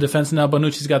a defense now.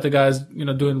 Bonucci's got the guys,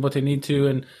 doing what they need to,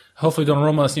 and hopefully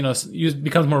Donnarumma,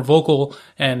 becomes more vocal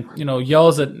and,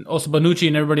 yells at also Bonucci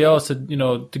and everybody else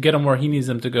to get him where he needs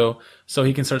them to go, so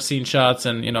he can start seeing shots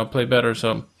and, play better.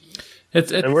 So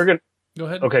it's and we're gonna go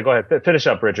ahead. Okay, go ahead. Finish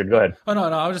up, Richard. Go ahead. Oh no,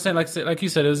 I was just saying, like you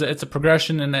said, it's a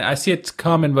progression, and I see it's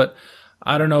coming, but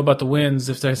I don't know about the wins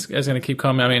if it's going to keep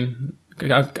coming. I mean,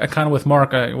 I kind of with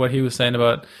Mark, what he was saying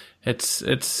about it's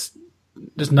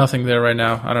there's nothing there right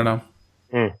now. I don't know.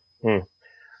 Again,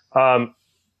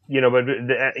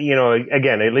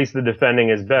 at least the defending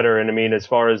is better. And I mean, as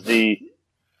far as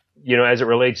as it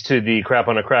relates to the crap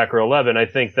on a cracker 11, I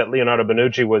think that Leonardo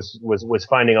Bonucci was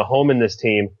finding a home in this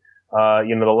team.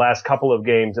 The last couple of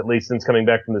games, at least since coming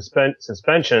back from the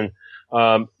suspension,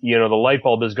 the light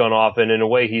bulb has gone off, and in a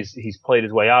way he's played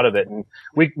his way out of it. And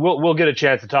we'll get a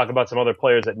chance to talk about some other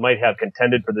players that might have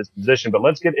contended for this position, but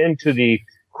let's get into the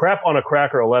Crap on a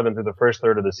Cracker 11 through the first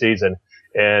third of the season.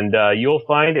 And you'll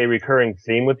find a recurring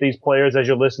theme with these players as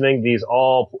you're listening. These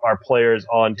all are players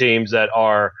on teams that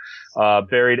are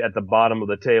buried at the bottom of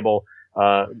the table.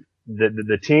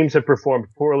 The teams have performed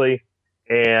poorly,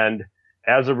 and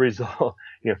as a result,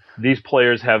 these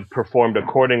players have performed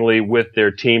accordingly with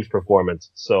their team's performance.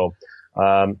 So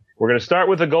we're going to start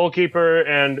with the goalkeeper,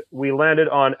 and we landed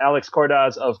on Alex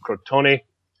Cordaz of Crotone.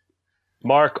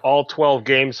 Mark, all 12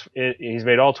 games. He's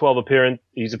made all 12 appearances.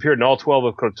 He's appeared in all 12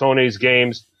 of Crotone's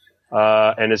games,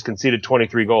 and has conceded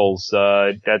 23 goals.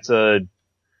 That's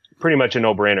pretty much a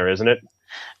no-brainer, isn't it?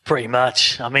 Pretty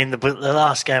much. I mean, the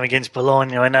last game against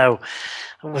Bologna, I know,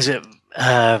 was it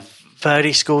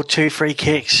Verdi scored 2 free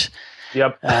kicks?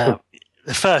 Yep. The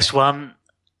first one,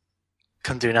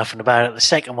 couldn't do nothing about it. The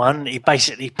second one, he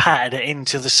basically patted it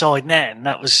into the side net, and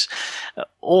that was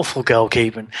awful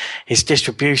goalkeeping. His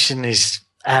distribution is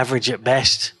average at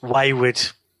best, wayward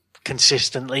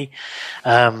consistently.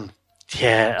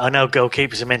 Yeah, I know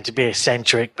goalkeepers are meant to be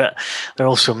eccentric, but they're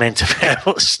also meant to be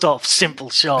able to stop simple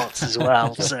shots as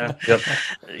well. So,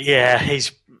 yeah,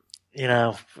 he's been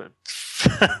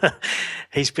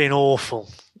awful,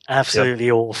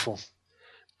 absolutely awful.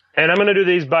 And I'm going to do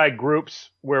these by groups,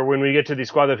 where when we get to the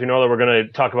Squadra Finale, we're going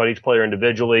to talk about each player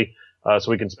individually, so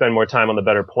we can spend more time on the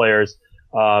better players.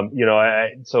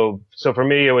 So for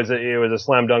me, it was a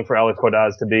slam dunk for Alex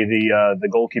Cordaz to be the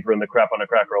goalkeeper in the Crap on a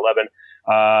Cracker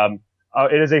 11.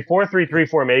 It is a 4-3-3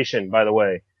 formation, by the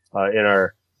way, in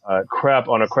our Crap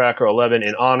on a Cracker 11,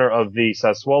 in honor of the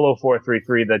Sassuolo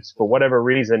 4-3-3 that's, for whatever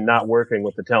reason, not working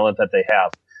with the talent that they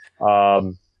have.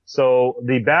 So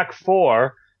the back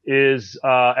four is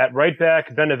at right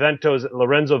back, Benevento's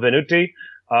Lorenzo Venuti.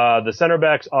 The center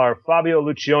backs are Fabio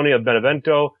Lucioni of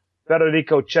Benevento,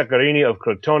 Federico Ceccarini of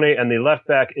Crotone, and the left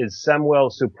back is Samuel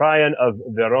Suprayan of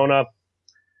Verona.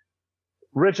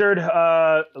 Richard,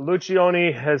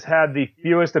 Lucioni has had the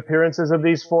fewest appearances of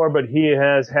these four, but he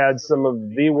has had some of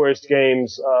the worst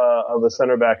games of a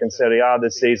center back in Serie A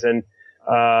this season.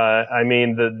 I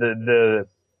mean, the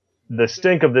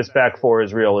stink of this back four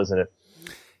is real, isn't it?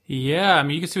 Yeah, I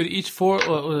mean, you can see with each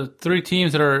three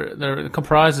teams that are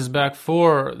comprised as back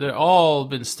four, they've all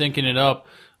been stinking it up.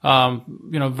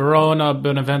 Verona,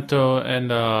 Benevento, and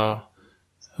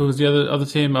who's the other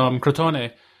team?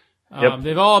 Crotone. Yep.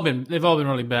 They've all been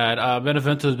really bad.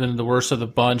 Benevento's been the worst of the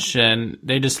bunch, and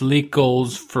they just leak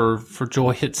goals for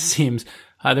joy. It seems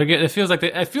it feels like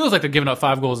they're giving up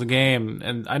 5 goals a game,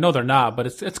 and I know they're not, but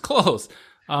it's close.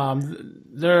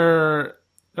 Their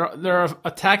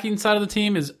attacking side of the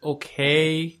team is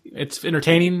okay. It's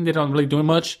entertaining. They don't really do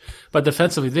much, but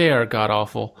defensively they are god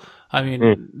awful. I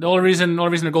mean, the only reason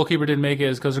the goalkeeper didn't make it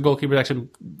is because the goalkeeper is actually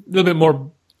a little bit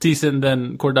more decent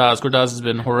than Cordaz. Cordaz has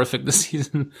been horrific this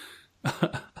season.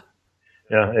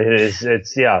 Yeah, it is.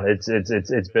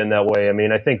 It's been that way. I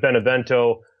mean, I think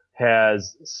Benevento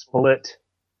has split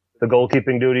the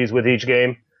goalkeeping duties with each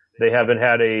game. They haven't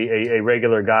had a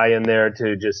regular guy in there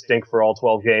to just stink for all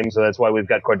 12 games, so that's why we've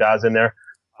got Cordaz in there.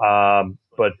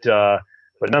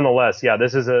 But nonetheless, yeah,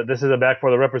 this is a back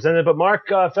for the representative. But Mark,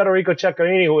 Federico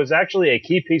Ceccarini, who was actually a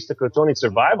key piece to Crotone's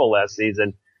survival last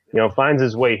season, finds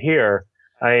his way here.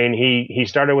 I mean, he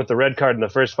started with the red card in the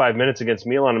first 5 minutes against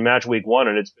Milan in match week 1,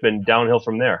 and it's been downhill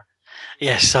from there.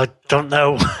 Yes, I don't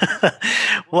know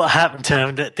what happened to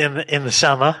him in the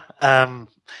summer.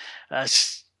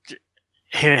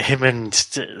 Him and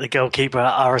the goalkeeper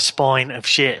are a spine of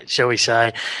shit, shall we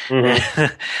say.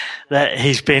 Mm-hmm. That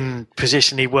he's been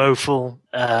positionally woeful,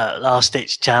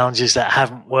 last-ditch challenges that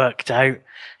haven't worked out,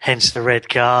 hence the red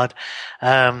card.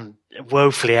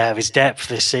 Woefully out of his depth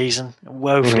this season,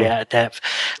 woefully out of depth.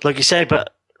 Like you said,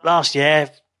 but last year,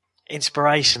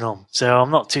 inspirational. So I'm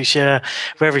not too sure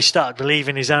whether he started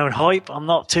believing his own hype. I'm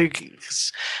not too,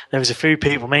 there was a few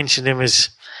people mentioned him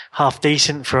as half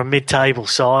decent for a mid-table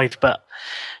side, but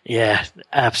yeah,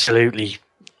 absolutely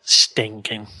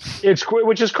stinking.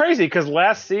 Which is crazy because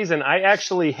last season I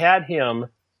actually had him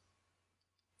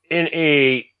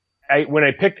in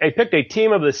I picked a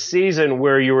team of the season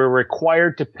where you were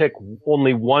required to pick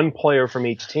only one player from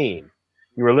each team.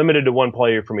 You were limited to one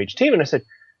player from each team. And I said,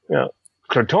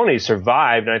 Crotone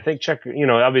survived. And I think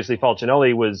obviously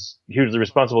Falcinelli was hugely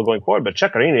responsible going forward, but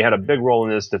Ceccarini had a big role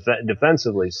in this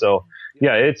defensively. So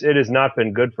yeah, it has not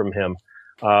been good from him.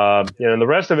 And the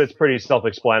rest of it's pretty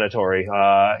self-explanatory.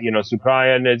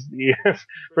 Suprayan is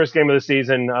first game of the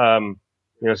season,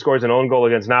 scores an own goal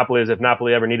against Napoli as if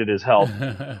Napoli ever needed his help.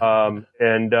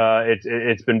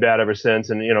 It's been bad ever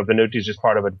since. And, Venuti's just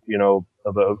part of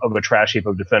a trash heap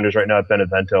of defenders right now at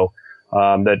Benevento.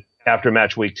 That after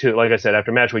match week 2, like I said,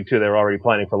 after match week 2, they were already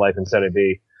planning for life in Serie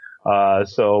B.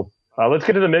 So let's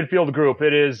get to the midfield group.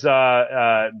 It is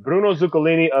Bruno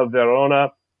Zuccolini of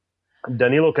Verona,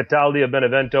 Danilo Cataldi of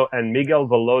Benevento, and Miguel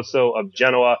Veloso of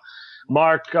Genoa.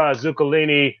 Mark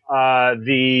Zuccolini,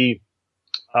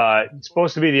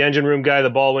 supposed to be the engine room guy, the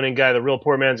ball-winning guy, the real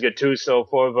poor man's Gattuso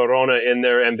for Verona in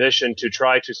their ambition to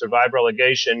try to survive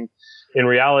relegation. In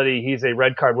reality, he's a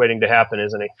red card waiting to happen,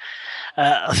 isn't he?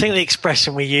 I think the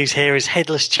expression we use here is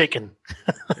headless chicken.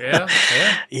 Yeah.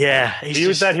 Yeah. We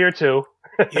use that here too.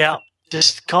 Yeah.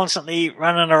 Just constantly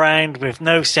running around with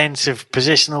no sense of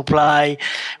positional play.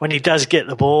 When he does get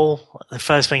the ball, the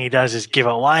first thing he does is give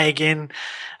it away again.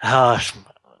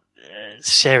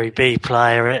 Serie B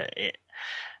player,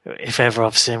 if ever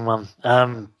I've seen one.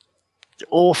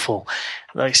 Awful.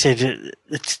 Like I said,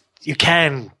 you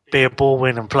can be a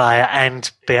ball-winning player and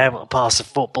be able to pass the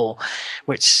football,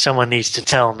 which someone needs to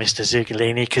tell Mr.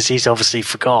 Zuccolini, because he's obviously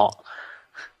forgot.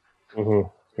 Mm-hmm.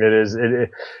 It is.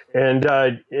 And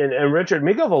Richard,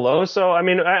 Miguel Veloso, I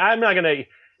mean, I'm not going to,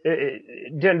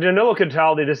 Danilo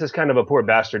Cataldi, this is kind of a poor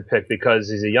bastard pick because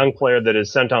he's a young player that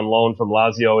is sent on loan from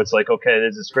Lazio. It's like, okay,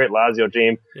 there's this great Lazio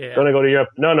team. Yeah. Going to go to Europe.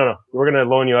 No. We're going to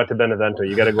loan you out to Benevento.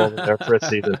 You got to go over there for a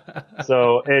season.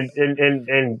 So, and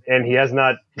he has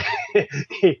not,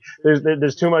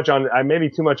 there's too much on, maybe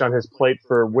too much on his plate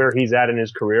for where he's at in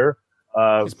his career.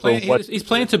 He's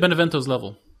playing to Benevento's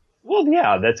level. Well,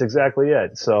 yeah, that's exactly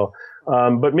it. So,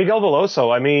 but Miguel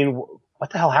Veloso, I mean, what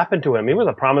the hell happened to him? He was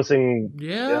a promising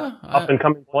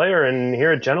up-and-coming player, and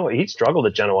here at Genoa, he struggled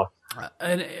at Genoa.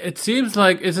 And it seems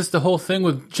like it's just the whole thing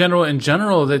with Genoa in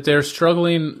general that they're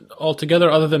struggling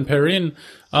altogether other than Perin.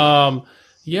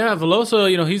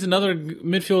 Veloso, he's another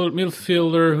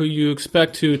midfielder who you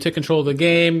expect to take control of the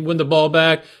game, win the ball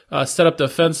back, set up the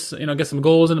offense, get some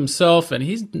goals in himself, and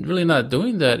he's really not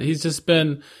doing that. He's just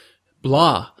been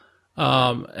blah.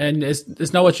 And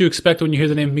it's not what you expect when you hear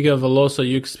the name Miguel Veloso.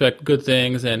 You expect good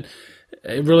things, and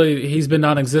he's been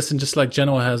non-existent just like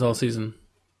Genoa has all season.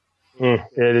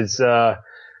 It is,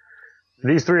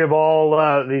 these three have all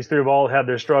had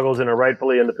their struggles and are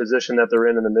rightfully in the position that they're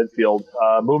in the midfield.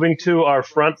 Moving to our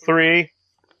front three,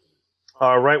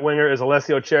 our right winger is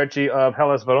Alessio Cerci of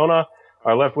Hellas Verona.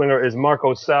 Our left winger is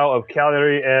Marco Sau of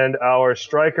Cagliari, and our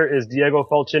striker is Diego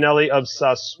Falcinelli of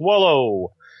Sassuolo.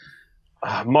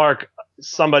 Mark,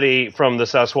 somebody from the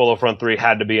Sassuolo front three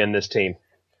had to be in this team.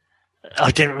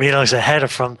 I didn't realize they had a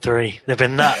front three. They've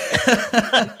been that.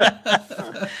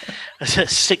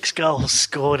 6 goals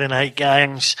scored in 8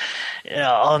 games.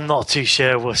 Yeah, I'm not too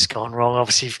sure what's gone wrong.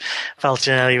 Obviously,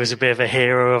 Falcinelli was a bit of a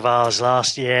hero of ours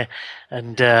last year.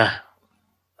 And I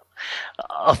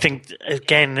think,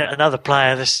 again, another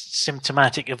player that's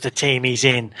symptomatic of the team he's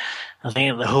in. I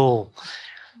think the whole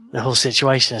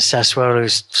situation at Sassuolo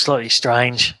is slightly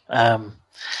strange.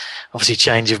 Obviously,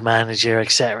 change of manager,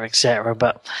 etc.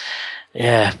 But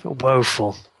yeah,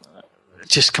 woeful.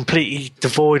 Just completely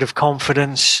devoid of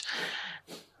confidence.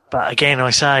 But again, I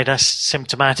say that's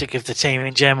symptomatic of the team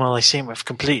in general. They seem to have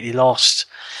completely lost.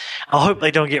 I hope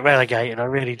they don't get relegated. I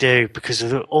really do, because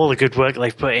of all the good work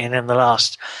they've put in the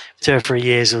last 2 or 3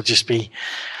 years will just be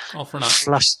all for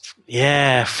nothing.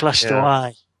 Flushed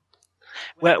away.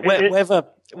 Whether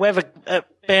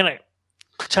Bernard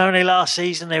Crotone last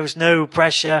season, there was no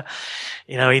pressure.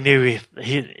 He knew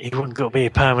he wouldn't go to be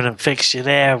a permanent fixture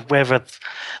there. Whether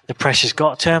the pressure's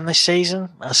got to him this season,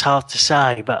 that's hard to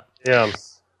say. But yeah,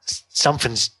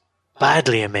 something's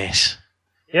badly amiss.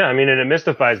 Yeah, I mean, and it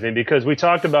mystifies me because we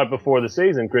talked about before the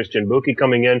season, Christian Bucchi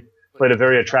coming in, played a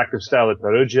very attractive style at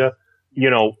Perugia.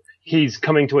 He's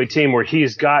coming to a team where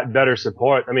he's got better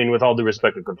support. I mean, with all due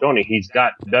respect to Crotone, he's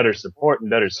got better support and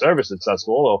better service at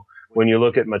Sassuolo. When you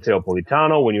look at Matteo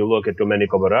Politano, when you look at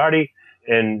Domenico Berardi,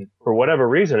 and for whatever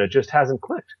reason, it just hasn't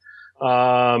clicked.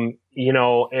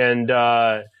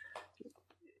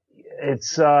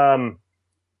 It's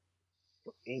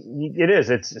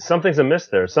something's amiss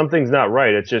there. Something's not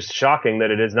right. It's just shocking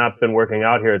that it has not been working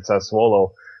out here at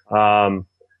Sassuolo.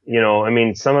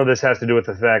 Some of this has to do with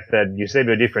the fact that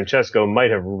Eusebio Di Francesco might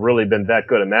have really been that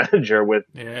good a manager when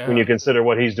you consider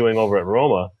what he's doing over at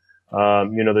Roma.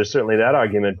 There's certainly that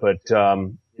argument, but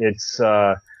it's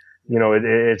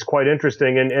quite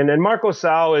interesting. And Marco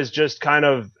Sau is just kind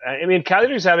of,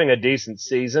 Cagliari's having a decent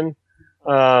season.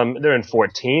 They're in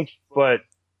 14th, but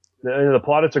the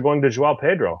plaudits are going to Joao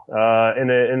Pedro,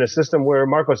 in a system where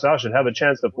Marco Sau should have a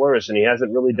chance to flourish, and he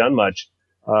hasn't really done much.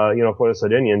 For the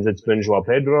Sardinians, it's been Joao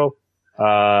Pedro,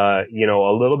 a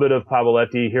little bit of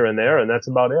Pavoletti here and there, and that's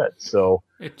about it. So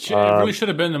it really should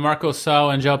have been the Marco Sau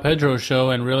and Joao Pedro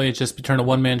show, and really it just turned a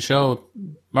one-man show.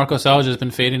 Marco Sau has just been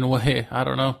fading away. I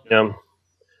don't know. Yeah.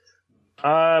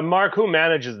 Mark, who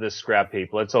manages this scrap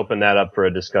heap? Let's open that up for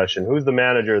a discussion. Who's the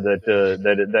manager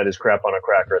that is crap on a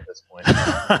cracker at this point?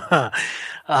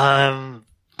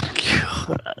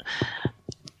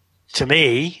 To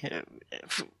me,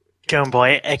 going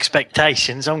by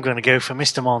expectations, I'm going to go for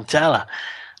Mr. Montella.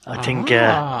 I think.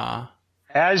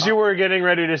 As you were getting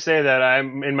ready to say that,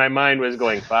 I'm in my mind was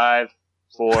going 5,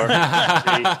 4, 3,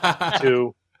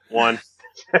 2, 1.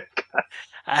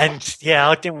 And yeah,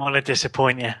 I didn't want to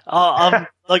disappoint you. I've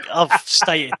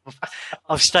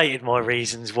stated my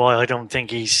reasons why I don't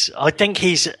think he's. I think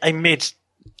he's a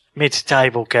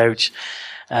mid-table coach,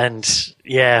 and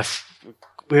yeah,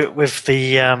 with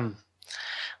the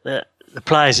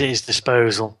players at his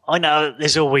disposal. I know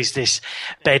there's always this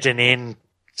bedding in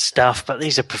stuff, but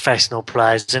these are professional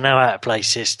players. They know how to play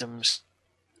systems.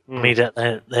 But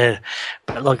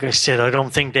like I said, I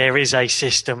don't think there is a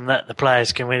system that the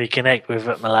players can really connect with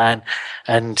at Milan.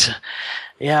 And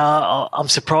yeah, I'm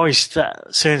surprised that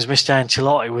as soon as Mr.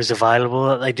 Ancelotti was available,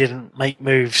 that they didn't make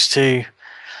moves to.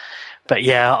 But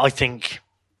yeah, I think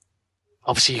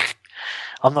obviously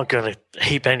I'm not going to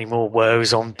heap any more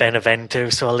woes on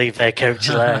Benevento, so I'll leave their coach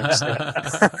alone.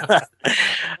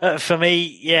 For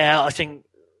me, yeah, I think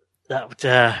that would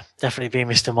definitely be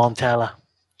Mr. Montella.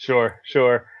 Sure.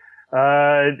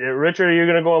 Richard, are you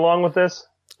going to go along with this?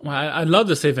 Well, I'd love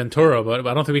to say Ventura, but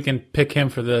I don't think we can pick him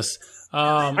for this.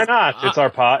 Why not? It's our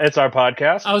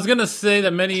podcast. I was going to say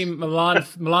that many Milan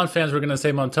fans were going to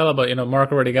say Montella, but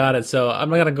Mark already got it, so I'm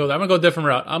going to go a different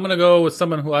route. I'm going to go with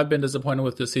someone who I've been disappointed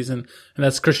with this season, and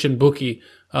that's Christian Bucchi.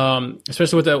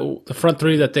 Especially with the front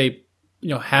three that they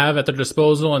have at their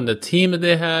disposal and the team that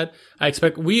they had.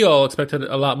 We all expected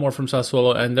a lot more from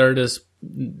Sassuolo, and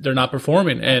they're not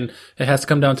performing, and it has to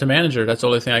come down to manager. That's the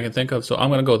only thing I can think of. So I'm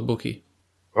going to go with Bucchi.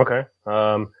 Okay.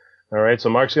 All right. So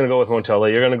Mark's going to go with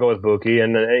Montella. You're going to go with Bucchi.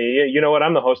 And you know what?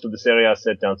 I'm the host of the Serie A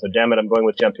sit down. So damn it, I'm going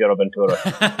with Gianpiero Ventura.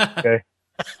 Okay.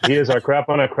 He is our crap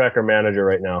on a cracker manager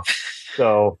right now.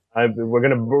 So we're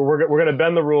going to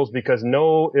bend the rules because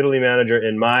no Italy manager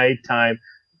in my time,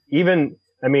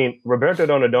 Roberto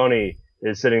Donadoni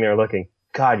is sitting there looking,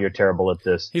 God, you're terrible at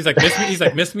this. He's like,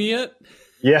 miss me yet?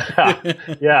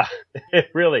 Yeah,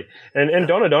 really. And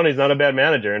Donadoni's not a bad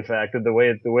manager. In fact, the way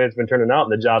it's been turning out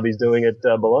and the job he's doing at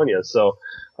Bologna. So,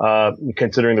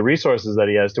 considering the resources that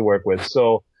he has to work with.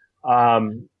 So,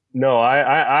 no,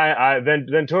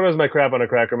 Ventura's my crap on a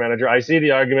cracker manager. I see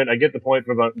the argument. I get the point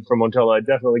for Montella. I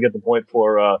definitely get the point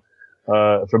for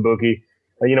Bucchi.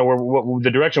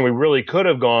 The direction we really could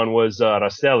have gone was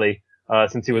Rastelli,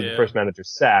 since he was the first manager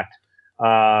sacked.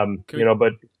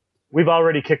 But we've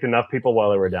already kicked enough people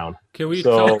while they were down. Can we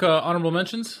talk honorable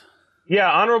mentions?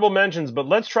 Yeah, honorable mentions, but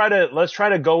let's try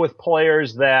to go with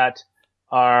players that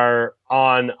are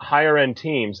on higher end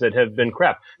teams that have been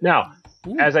crap. Now,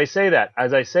 as I say that,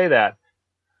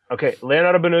 okay,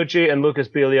 Leonardo Bonucci and Lucas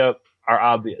Biglia are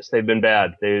obvious. They've been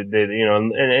bad.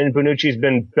 And Bonucci's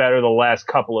been better the last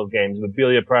couple of games, but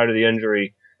Biglia prior to the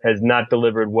injury has not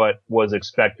delivered what was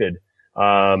expected.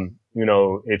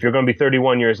 If you're going to be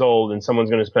 31 years old and someone's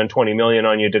going to spend 20 million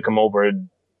on you to come over,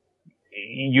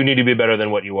 you need to be better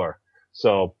than what you are.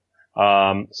 So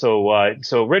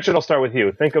Richard, I'll start with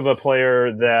you. Think of a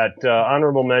player that,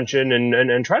 honorable mention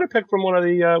and try to pick from one of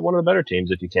the better teams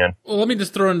if you can. Well, let me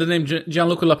just throw in the name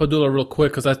Gianluca Lapadula real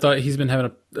quick because I thought he's been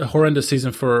having a horrendous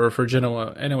season for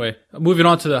Genoa. Anyway, moving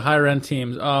on to the higher end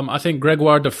teams. I think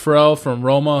Gregoire Defrel from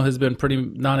Roma has been pretty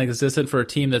non-existent for a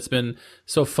team that's been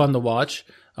so fun to watch.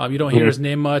 You don't hear his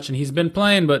name much, and he's been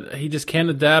playing, but he just can't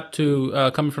adapt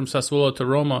to coming from Sassuolo to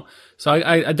Roma. So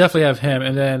I definitely have him.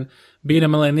 And then being a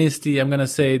Milanisti, I'm going to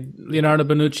say Leonardo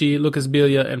Bonucci, Lucas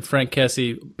Biglia, and Frank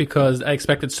Kessie because I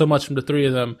expected so much from the three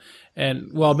of them.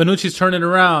 And while Bonucci's turning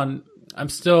around,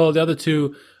 the other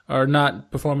two are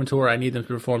not performing to where I need them to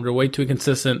perform. They're way too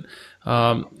inconsistent.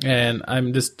 And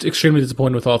I'm just extremely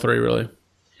disappointed with all three, really.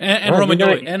 And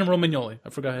Romagnoli. I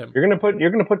forgot him. You're gonna put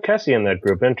Kessie in that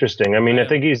group. Interesting. I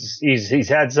think he's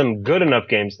had some good enough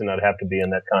games to not have to be in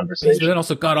that conversation. He's been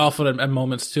also got awful at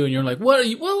moments too, and you're like, what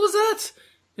was that?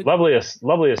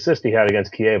 Lovely assist he had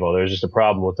against Chievo. There was just a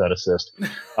problem with that assist.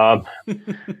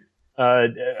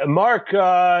 Mark,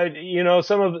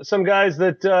 some guys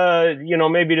that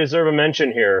maybe deserve a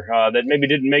mention here that maybe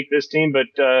didn't make this team, but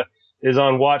is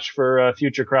on watch for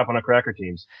future crap on a cracker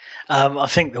teams. I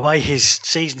think the way his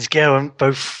season's going,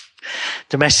 both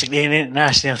domestically and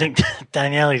internationally, I think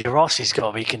Daniele De Rossi's got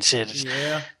to be considered.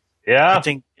 Yeah. I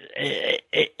think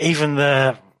even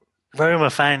the Roma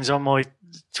fans on my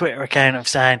Twitter account of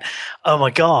saying, "Oh my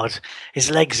God,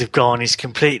 his legs have gone. He's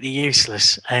completely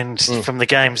useless." And from the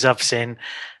games I've seen,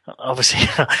 obviously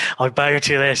I bow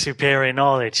to their superior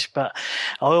knowledge. But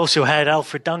I also had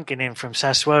Alfred Duncan in from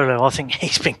Sassuolo. I think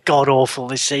he's been god awful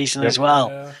this season as well.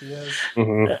 Yeah, yes.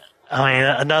 Mm-hmm. I mean,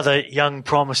 another young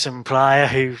promising player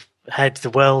who had the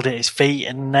world at his feet,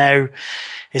 and now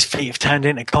his feet have turned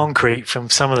into concrete from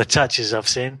some of the touches I've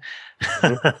seen.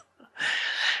 But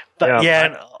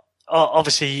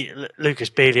obviously Lucas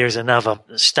Biglia is another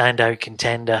standout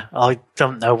contender. I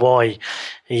don't know why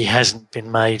he hasn't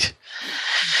been made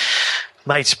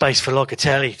space for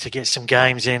Locatelli to get some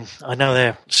games in. I know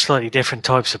they're slightly different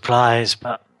types of players,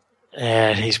 but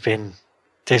he's been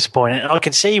disappointing. I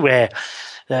can see where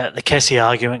the Kessie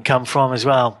argument come from as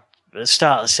well. At the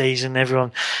start of the season,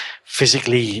 everyone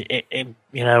physically,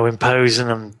 imposing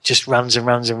them, just runs and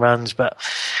runs and runs. But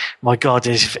my God,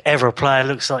 if ever a player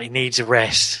looks like he needs a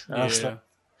rest, I think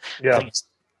it's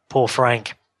poor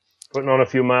Frank. Putting on a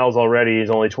few miles already. He's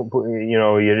only,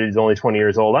 he's only 20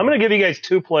 years old. I'm going to give you guys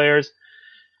two players,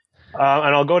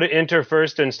 and I'll go to Inter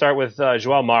first and start with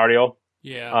João Mario.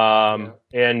 And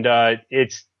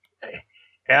it's.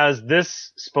 As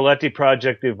this Spalletti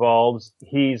project evolves,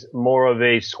 he's more of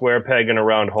a square peg in a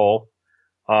round hole.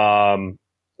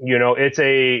 It's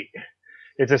a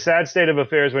sad state of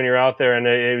affairs when you're out there,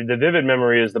 and the vivid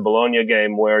memory is the Bologna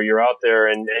game where you're out there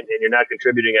and you're not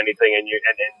contributing anything,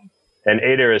 and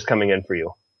Eder is coming in for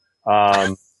you.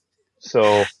 I'm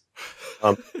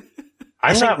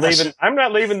not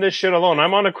leaving this shit alone.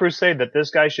 I'm on a crusade that this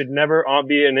guy should never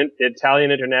be an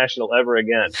Italian international ever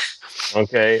again.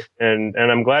 Okay. And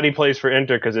I'm glad he plays for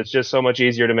Inter because it's just so much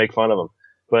easier to make fun of him.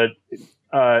 But,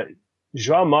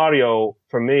 João Mario,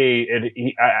 for me,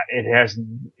 it has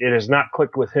not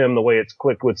clicked with him the way it's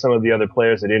clicked with some of the other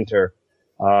players at Inter,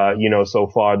 so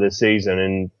far this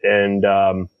season.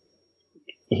 And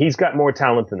he's got more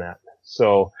talent than that.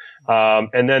 So,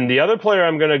 and then the other player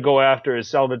I'm going to go after is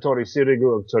Salvatore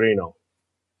Sirigu of Torino.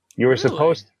 You were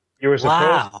supposed to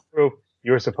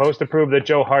prove that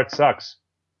Joe Hart sucks.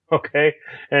 Okay.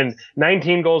 And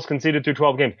 19 goals conceded through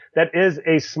 12 games. That is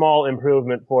a small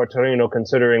improvement for Torino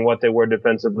considering what they were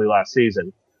defensively last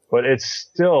season. But it's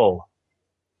still,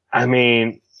 I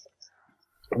mean,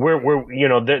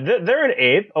 they're an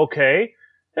eighth. Okay.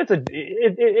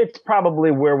 It's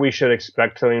probably where we should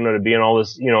expect Torino to be and all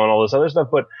this, and all this other stuff.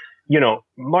 But,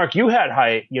 Mark, you had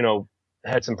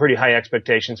had some pretty high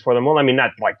expectations for them. Well, I mean,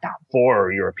 not like top 4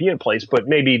 or European place, but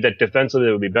maybe that defensively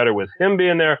it would be better with him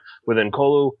being there, with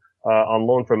N'Kolo, on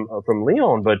loan from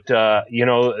Lyon. But,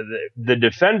 the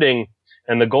defending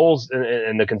and the goals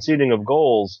and the conceding of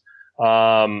goals,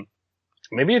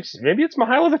 maybe it's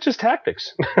Mihailovic's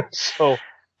tactics. So,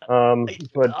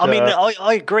 but I mean,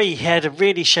 I agree. He had a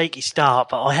really shaky start,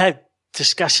 but I had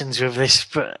discussions with this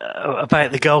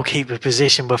about the goalkeeper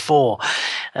position before.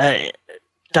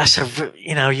 That's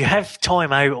you have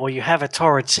time out or you have a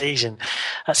torrid season.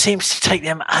 That seems to take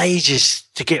them ages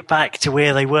to get back to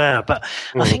where they were. But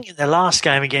I think in the last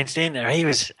game against Inter, he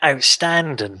was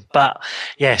outstanding. But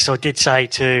yes, I did say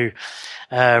to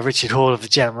Richard Hall of the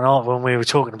Gentleman when we were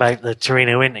talking about the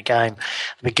Torino Inter game,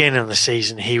 the beginning of the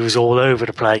season, he was all over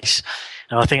the place.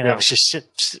 And I think that was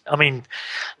just, I mean,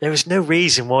 there was no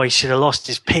reason why he should have lost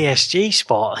his PSG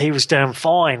spot. He was doing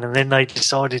fine. And then they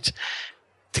decided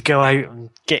to go out and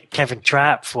get Kevin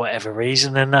Trapp for whatever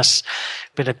reason. And that's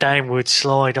been a downward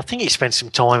slide. I think he spent some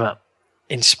time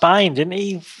in Spain, didn't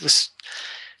he? Was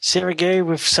Sirigu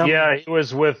with some? Yeah, he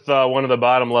was with one of the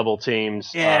bottom level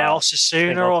teams. Yeah,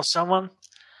 Osasuna or someone.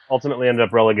 Ultimately ended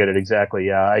up relegated. Exactly.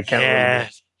 Yeah, I can't remember.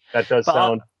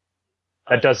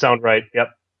 That does sound right. Yep.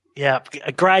 Yeah,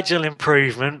 a gradual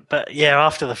improvement, but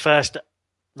after the first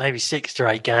maybe 6 to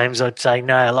 8 games, I'd say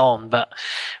nail on. But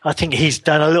I think he's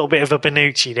done a little bit of a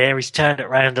Bonucci there. He's turned it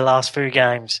around the last few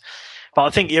games. But I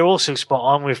think you're also spot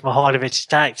on with Mihailovic's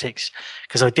tactics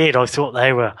because I thought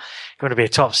they were going to be a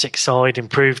top 6 side,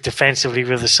 improved defensively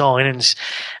with the signings,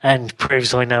 and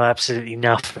proves I know absolutely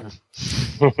nothing.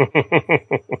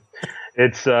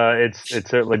 It's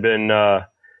certainly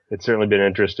been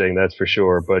interesting, that's for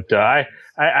sure. But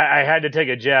I had to take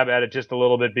a jab at it just a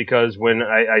little bit because when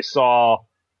I saw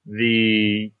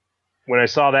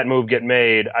that move get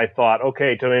made, I thought,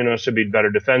 okay, Torino should be better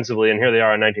defensively, and here they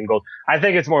are at 19 goals. I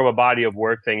think it's more of a body of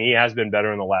work thing. He has been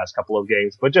better in the last couple of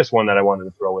games, but just one that I wanted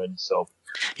to throw in. So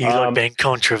you like being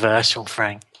controversial,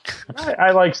 Frank.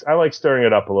 I like stirring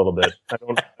it up a little bit.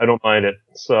 I don't mind it.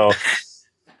 So,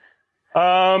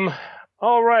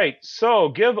 all right. So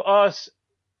give us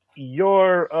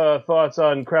your thoughts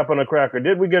on Crap on a Cracker.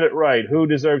 Did we get it right? Who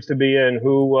deserves to be in?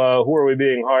 Who are we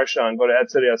being harsh on? Go to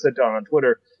 @Serie A Sit Down on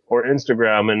Twitter or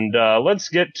Instagram, and let's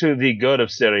get to the good of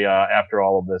Serie A after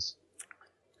all of this.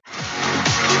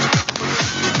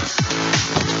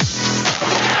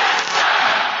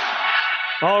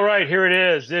 right, here it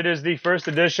is. It is the first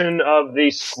edition of the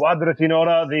Squadra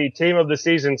Finora, the team of the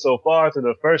season so far through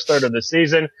the first third of the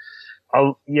season.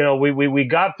 We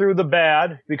got through the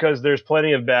bad because there's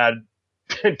plenty of bad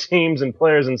teams and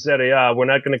players in Serie A. We're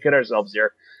not going to kid ourselves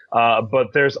here.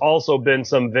 But there's also been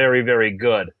some very, very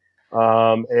good.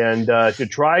 To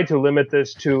try to limit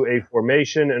this to a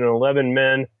formation and 11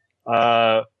 men,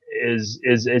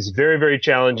 is very, very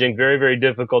challenging, very, very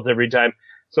difficult every time.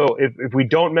 So if we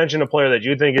don't mention a player that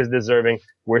you think is deserving,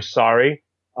 we're sorry.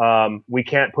 We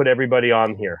can't put everybody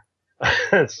on here.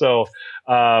 But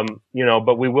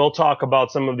we will talk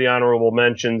about some of the honorable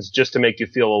mentions just to make you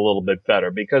feel a little bit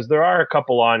better, because there are a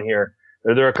couple on here.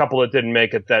 There are a couple that didn't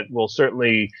make it that will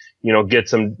certainly, get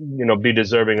some, be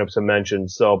deserving of some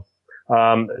mentions. So,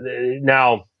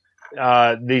 now,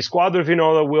 the Squadra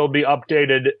Finora will be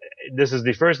updated. This is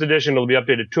the first edition. It'll be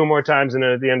updated 2 more times, and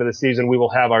then at the end of the season, we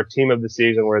will have our team of the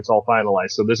season where it's all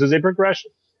finalized. So this is a progression.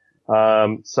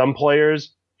 Some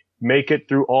players make it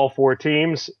through all 4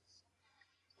 teams.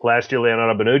 Last year,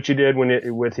 Leonardo Bonucci did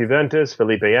with Juventus,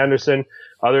 Felipe Anderson.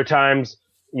 Other times,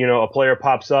 a player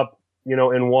pops up,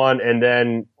 in one and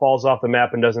then falls off the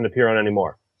map and doesn't appear on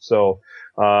anymore. So,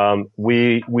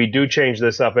 we do change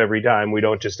this up every time. We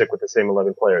don't just stick with the same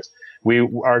 11 players. We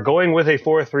are going with a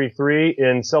 4-3-3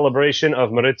 in celebration of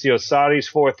Maurizio Sarri's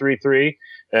 4-3-3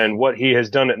 and what he has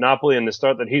done at Napoli and the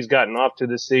start that he's gotten off to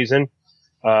this season.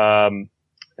 We're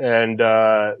going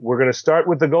to start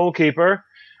with the goalkeeper.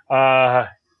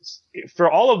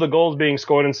 For all of the goals being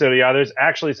scored in Serie A, there's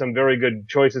actually some very good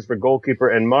choices for goalkeeper.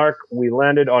 And Mark, we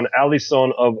landed on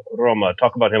Alisson of Roma.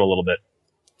 Talk about him a little bit.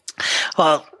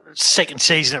 Well, second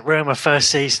season at Roma, first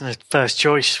season, first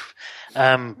choice.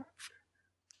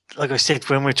 Like I said,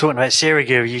 when we were talking about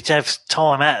Sirigu, you'd have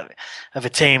time out of a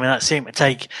team, and that seemed to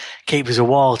take keepers a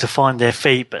while to find their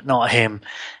feet, but not him.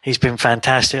 He's been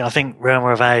fantastic. I think Roma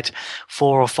have had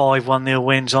 4 or 5 1-0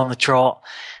 wins on the trot,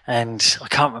 and I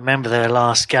can't remember their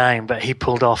last game, but he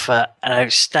pulled off an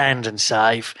outstanding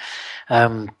save.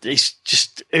 He's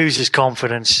just oozes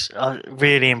confidence. I'm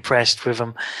really impressed with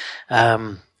him.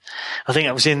 I think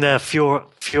it was in the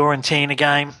Fiorentina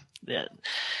game.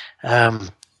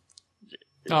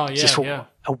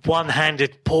 A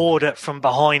one-handed poured it from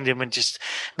behind him and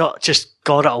not just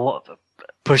got it,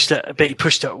 pushed it a bit. He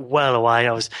pushed it well away.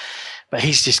 But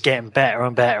he's just getting better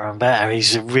and better and better.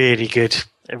 He's a really good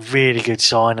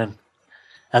signing,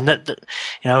 and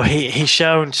he's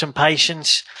shown some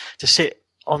patience to sit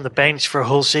on the bench for a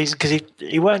whole season because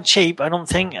he weren't cheap. I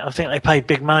think they paid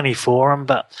big money for him,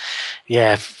 but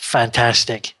yeah,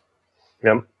 fantastic.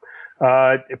 Yep.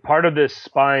 Part of this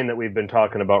spine that we've been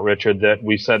talking about, Richard, that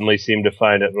we suddenly seem to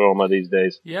find at Roma these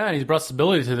days. Yeah, and he's brought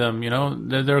stability to them.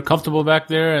 They're comfortable back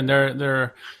there, and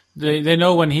they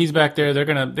know when he's back there,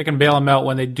 they can bail him out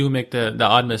when they do make the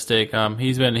odd mistake.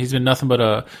 He's been nothing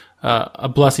but a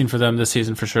blessing for them this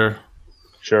season for sure.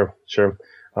 Sure.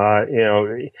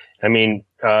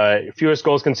 Fewest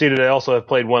goals conceded. They also have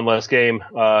played 1 less game,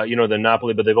 than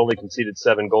Napoli, but they've only conceded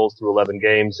 7 goals through 11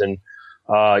 games, and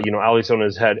Alisson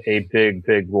has had a big,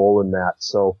 big role in that.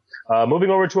 So, moving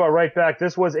over to our right back,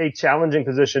 this was a challenging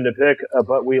position to pick,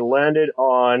 but we landed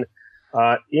on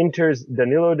Inter's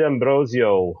Danilo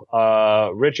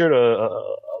D'Ambrosio. Richard, a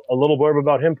little blurb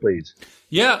about him, please.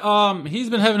 Yeah, he's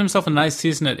been having himself a nice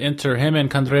season at Inter. Him and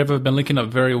Candreva have been linking up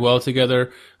very well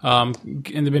together, and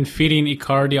they've been feeding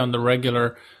Icardi on the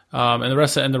regular, and the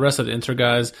rest of the Inter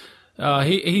guys.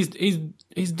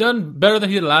 He's done better than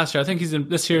he did last year. I think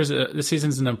this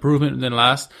season's an improvement than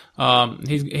last.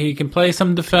 He can play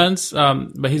some defense,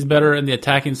 but he's better in the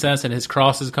attacking sense, and his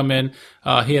crosses come in.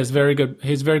 He has very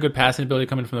good passing ability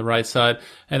coming from the right side.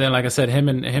 And then, like I said, him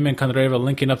and Candreva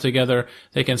linking up together,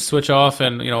 they can switch off,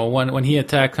 and when he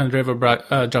attacks,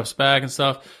 Candreva drops back and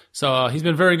stuff. So he's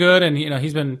been very good, and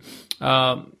he's been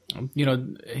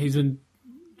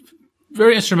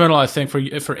very instrumental, I think,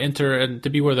 for Inter and to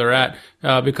be where they're at,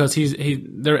 because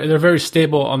they're very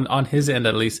stable on his end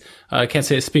at least. I can't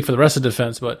speak for the rest of the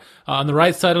defense, but on the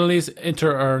right side at least,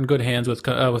 Inter are in good hands with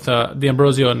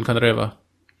D'Ambrosio and Candreva.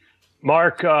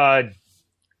 Mark,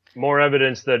 more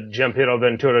evidence that Gianpiero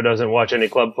Ventura doesn't watch any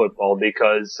club football,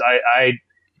 because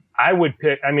I would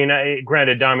pick. I mean,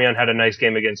 granted, Damian had a nice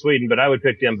game against Sweden, but I would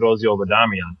pick D'Ambrosio over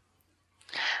Damian.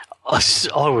 I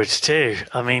would too.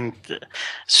 I mean,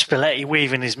 Spalletti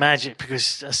weaving his magic,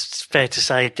 because it's fair to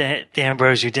say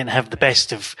D'Ambrosio didn't have the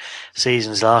best of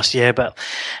seasons last year, but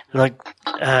like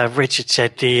Richard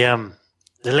said, the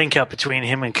link up between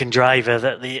him and Candreva,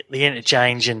 that the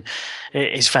interchange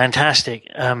is fantastic.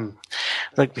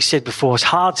 Like we said before, it's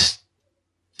hard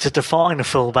to define a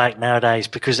fullback nowadays,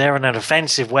 because they're an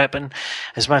offensive weapon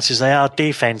as much as they are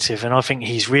defensive. And I think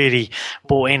he's really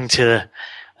bought into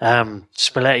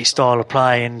Spalletti's style of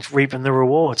play and reaping the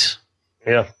rewards.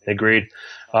 Yeah, agreed.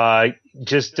 The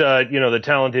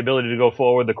talent, the ability to go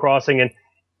forward, the crossing. And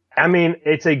I mean,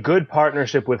 it's a good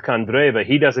partnership with Candreva.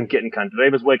 He doesn't get in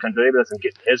Candreva's way. Candreva doesn't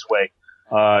get in his way.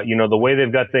 The way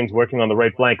they've got things working on the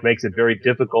right flank makes it very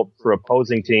difficult for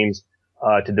opposing teams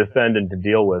to defend and to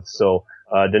deal with. So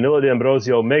Danilo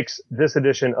D'Ambrosio makes this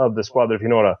edition of the Squadra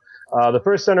Finora. The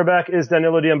first center back is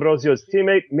Danilo D'Ambrosio's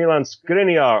teammate, Milan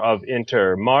Skriniar of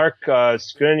Inter. Mark,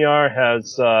 Skriniar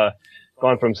has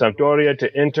gone from Sampdoria to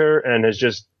Inter and has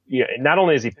just, not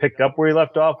only has he picked up where he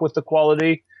left off with the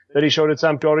quality that he showed at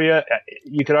Sampdoria,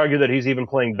 you could argue that he's even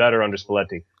playing better under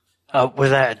Spalletti.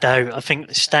 Without a doubt. I think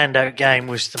the standout game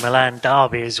was the Milan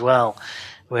derby as well,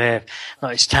 where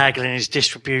his tackling, his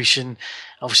distribution,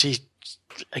 obviously,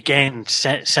 again,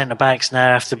 centre backs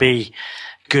now have to be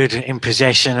good in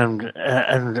possession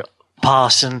and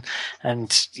passing,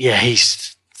 and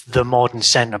he's the modern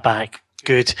centre back,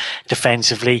 good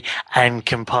defensively and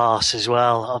can pass as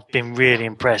well. I've been really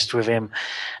impressed with him.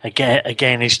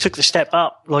 Again, he's took the step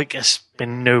up like it's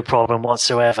been no problem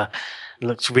whatsoever.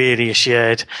 Looks really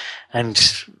assured, and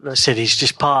like I said, he's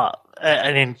just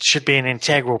should be an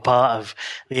integral part of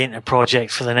the Inter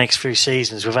project for the next few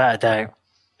seasons, without a doubt.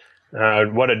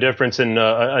 What a difference in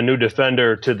a new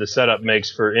defender to the setup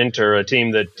makes for Inter, a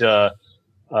team that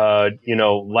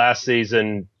last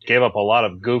season gave up a lot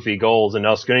of goofy goals, and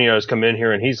now Skriniar has come in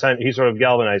here and he's sort of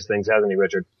galvanized things, hasn't he,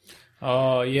 Richard?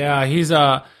 Oh yeah, he's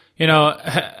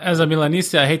as a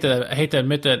Milanista, I hate to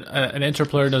admit that an Inter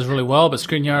player does really well, but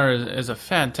Skriniar is a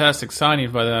fantastic signing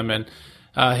by them, and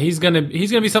he's gonna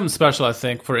be something special, I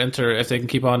think, for Inter if they can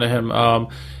keep on to him.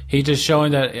 He's just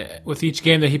showing that with each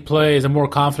game that he plays, the more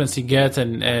confidence he gets,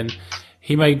 and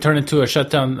he might turn into a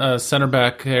shutdown center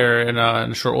back here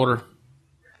in short order.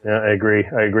 Yeah, I agree.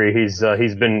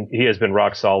 He has been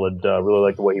rock solid. Really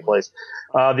like the way he plays.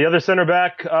 The other center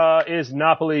back is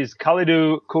Napoli's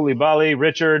Kalidou Koulibaly.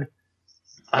 Richard,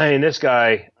 this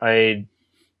guy,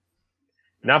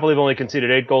 Napoli have only conceded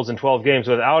 8 goals in 12 games.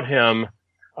 Without him,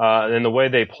 and the way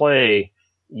they play,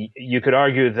 you could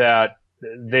argue that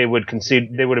they would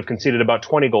have conceded about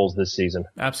 20 goals this season.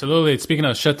 Absolutely. Speaking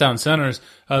of shutdown centers,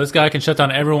 this guy can shut down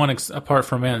everyone apart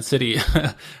from Man City.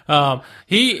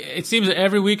 It seems that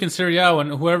every week in Serie A, when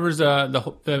whoever's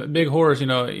the big horse,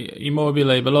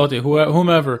 Immobile, Belotti,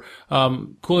 whomever,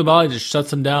 Koulibaly just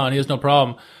shuts him down. He has no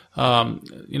problem.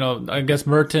 I guess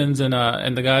Mertens and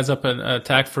the guys up in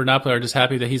attack for Napoli are just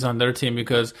happy that he's on their team,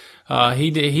 because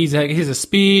he's a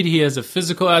speed, he has the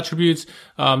physical attributes,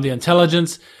 the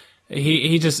intelligence.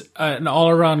 He's just an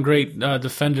all-around great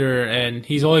defender, and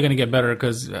he's only going to get better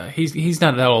because he's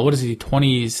not that old. What is he,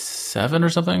 27 or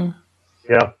something?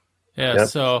 Yeah. Yeah.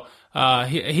 So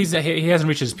he hasn't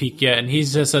reached his peak yet, and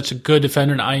he's just such a good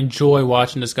defender, and I enjoy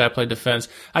watching this guy play defense.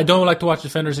 I don't like to watch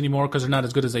defenders anymore because they're not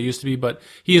as good as they used to be, but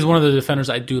he is one of the defenders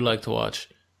I do like to watch.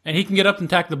 And he can get up and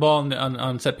tackle the ball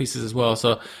on set pieces as well,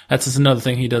 so that's just another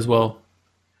thing he does well.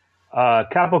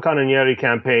 Capocannoniere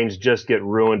campaigns just get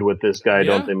ruined with this guy,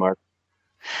 don't they, Mark?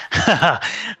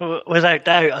 Without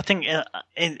doubt. I think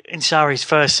in Sarri's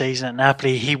first season at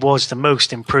Napoli, he was the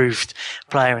most improved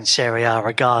player in Serie A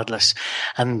regardless.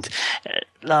 And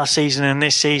last season and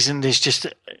this season, there's just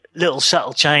little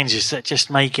subtle changes that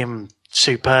just make him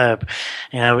superb.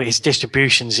 His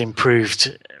distribution's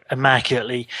improved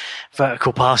immaculately.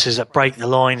 Vertical passes that break the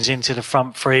lines into the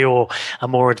front three, or a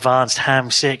more advanced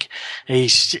Hamsik.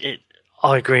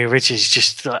 I agree, Richard. He's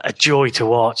just a joy to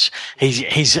watch.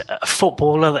 He's a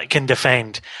footballer that can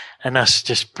defend, and that's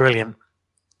just brilliant.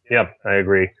 Yep, I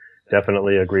agree.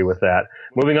 Definitely agree with that.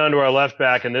 Moving on to our left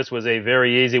back, and this was a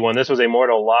very easy one. This was a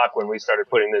mortal lock when we started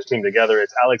putting this team together.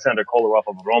 It's Alexander Kolarov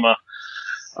of Roma.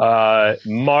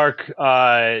 Mark,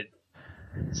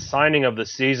 signing of the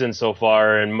season so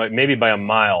far, and maybe by a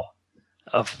mile.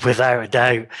 Without a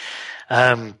doubt.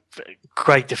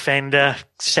 Great defender,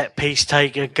 set piece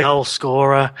taker, goal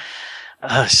scorer.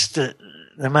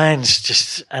 The man's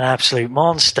just an absolute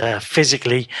monster.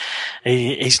 Physically,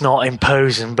 he's not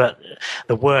imposing, but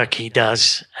the work he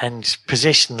does, and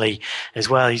positionally as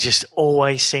well, he just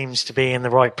always seems to be in the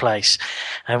right place.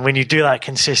 And when you do that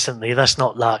consistently, that's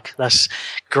not luck. That's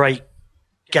great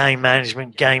game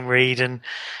management, game reading.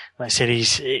 Like I said,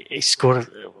 he's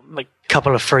scored a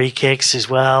couple of free kicks as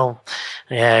well.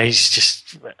 Yeah, he's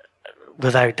just,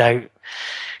 without doubt,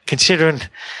 considering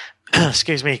a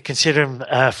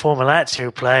former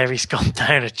Lazio player, he's gone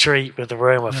down a treat with the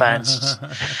Roma fans.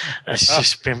 It's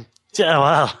just been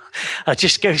well, it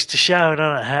just goes to show,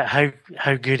 doesn't it,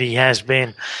 how good he has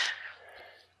been.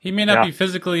 He may not be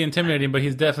physically intimidating, but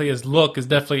his look is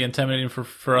definitely intimidating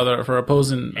for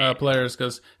opposing players.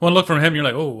 Because one look from him, you're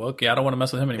like, oh, okay, I don't want to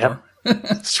mess with him anymore.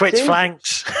 Yep. Switch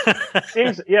flanks.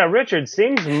 Richard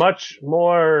seems much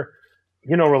more,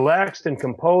 relaxed and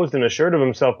composed and assured of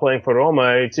himself playing for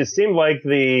Roma. It just seemed like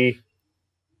when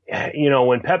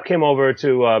Pep came over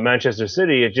to Manchester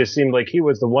City, it just seemed like he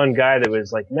was the one guy that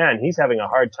was like, man, he's having a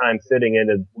hard time fitting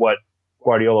into what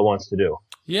Guardiola wants to do.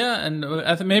 Yeah, and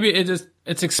I think maybe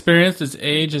it's experience, it's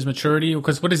age, his maturity.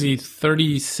 Because what is he,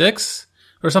 36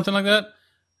 or something like that?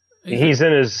 He's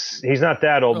not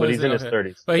that old, but he's in his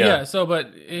 30s. But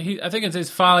I think it's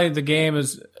finally the game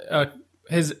is I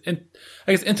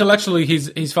guess intellectually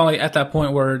he's finally at that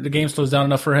point where the game slows down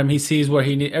enough for him. He sees where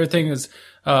everything is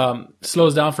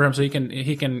slows down for him, so he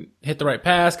can hit the right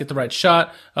pass, get the right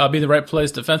shot, be in the right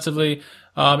place defensively.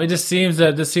 It just seems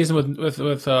that this season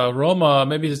with Roma,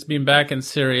 maybe just being back in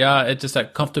Serie A, it just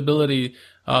that comfortability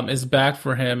is back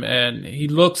for him, and he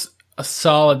looks a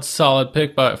solid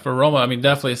pick for Roma. I mean,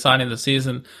 definitely a signing of the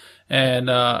season, and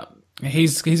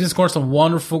he's been scoring some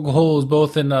wonderful goals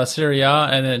both in Serie A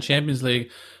and in Champions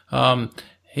League.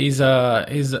 He's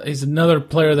another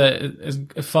player that is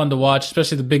fun to watch,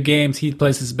 especially the big games. He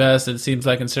plays his best, it seems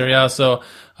like, in Serie A. So,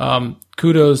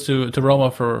 kudos to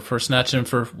Roma for snatching him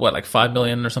for like $5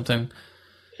 million or something.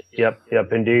 Yep,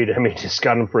 indeed. I mean, just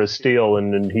got him for a steal,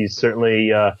 and he's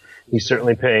certainly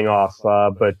paying off.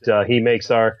 But he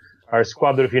makes our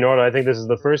squad. If you know it, I think this is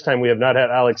the first time we have not had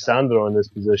Alexandro in this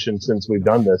position since we've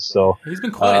done this. So he's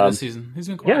been quiet this season. He's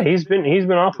been quiet. Yeah, he's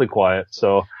been awfully quiet.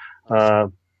 So,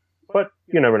 but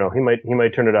you never know. He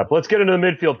might turn it up. Let's get into the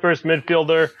midfield. First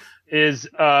midfielder is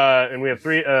and we have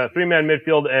three-man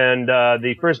midfield, and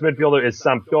the first midfielder is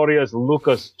Sampdoria's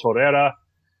Lucas Torreira.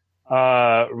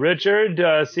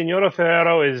 Richard, Signora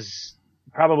Ferrero is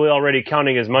probably already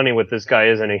counting his money with this guy,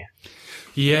 isn't he?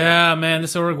 Yeah, man,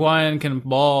 this Uruguayan can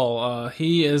ball.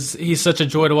 He's such a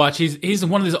joy to watch. He's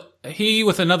one of these. He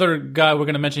with another guy we're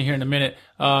going to mention here in a minute.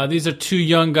 These are two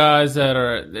young guys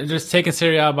they're just taking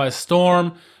Serie A by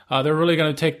storm. They're really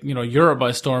going to take Europe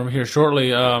by storm here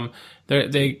shortly.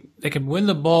 They can win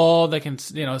the ball. They can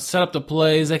set up the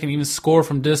plays. They can even score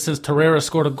from distance. Torreira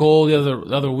scored a goal the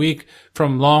other week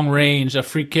from long range, a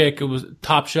free kick. It was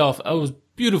top shelf. It was a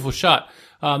beautiful shot.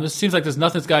 This seems like there's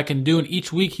nothing this guy can do, and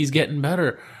each week he's getting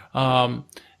better.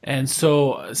 And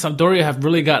so Sampdoria have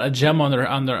really got a gem on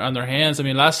their hands. I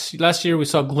mean, last year we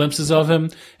saw glimpses of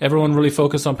him. Everyone really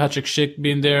focused on Patrick Schick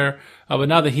being there, but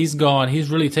now that he's gone, he's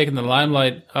really taken the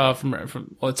limelight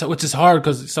which is hard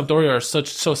because Sampdoria are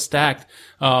so stacked.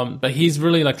 But he's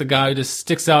really like the guy who just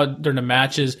sticks out during the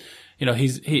matches.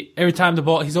 He every time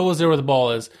he's always there where the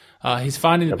ball is. He's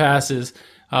finding the passes.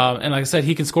 And like I said,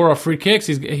 he can score off free kicks.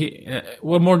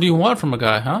 What more do you want from a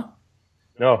guy, huh?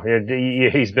 No,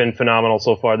 he's been phenomenal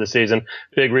so far this season.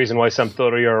 Big reason why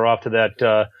Sampdoria are off to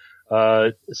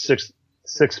that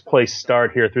sixth place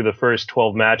start here through the first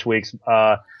 12 match weeks.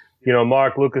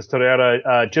 Mark, Lucas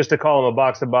Torreira, just to call him a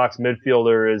box-to-box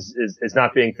midfielder is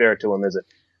not being fair to him, is it?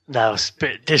 No, it's a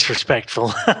bit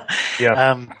disrespectful.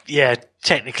 Yeah.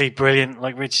 Technically brilliant.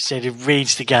 Like Richard said, he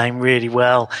reads the game really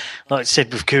well. Like I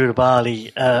said with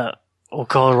Koulibaly or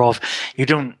Kolarov, you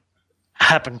don't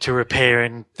happen to appear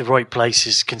in the right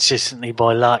places consistently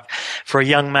by luck. For a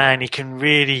young man, he can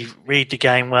really read the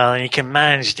game well, and he can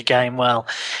manage the game well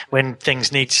when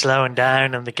things need slowing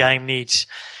down and the game needs,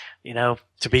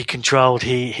 to be controlled.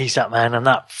 He's that man, and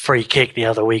that free kick the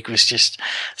other week was just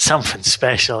something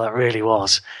special. That really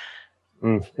was.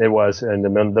 It was, and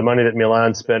the money that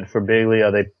Milan spent for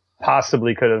Biglia, they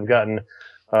possibly could have gotten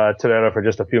Torreira for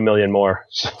just a few million more.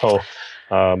 So,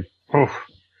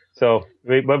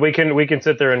 but we can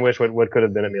sit there and wish what could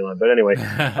have been at Milan. But anyway,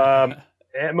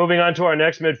 moving on to our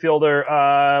next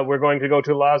midfielder, we're going to go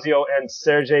to Lazio and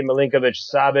Sergej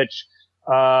Milinkovic-Savic.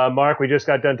 Mark, I just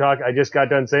got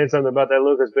done saying something about that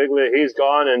Lucas Biglia. He's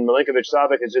gone, and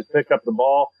Milinkovic-Savic has just picked up the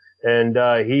ball, and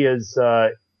he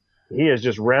has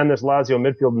just ran this Lazio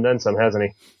midfield and then some, hasn't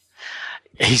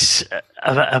he? He's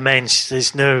immense.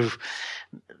 There's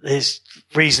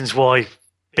reasons why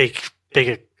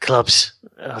bigger clubs,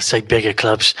 I say bigger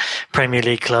clubs, Premier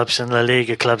League clubs and La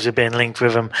Liga clubs have been linked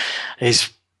with him. His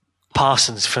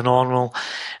passing's phenomenal.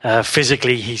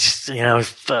 Physically, he's, a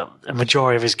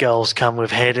majority of his goals come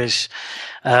with headers.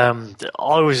 I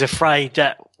was afraid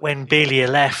that when Biglia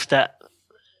left that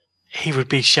he would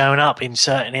be shown up in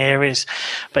certain areas,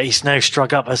 but he's now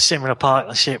struck up a similar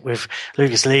partnership with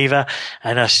Lucas Leiva,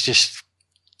 and that's just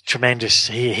tremendous.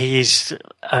 He is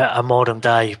a modern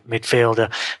day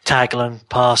midfielder, tackling,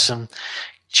 passing,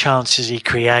 chances he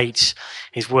creates.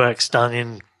 His work's done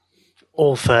in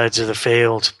all thirds of the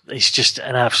field. It's just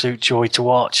an absolute joy to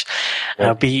watch.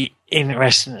 It'll be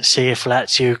interesting to see if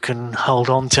Lazio can hold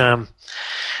on to him.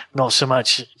 Not so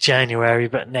much January,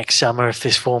 but next summer, if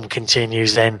this form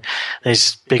continues, then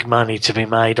there's big money to be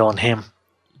made on him.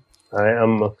 I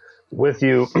am with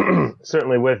you,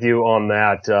 certainly with you on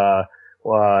that.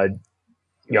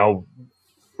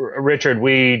 Richard,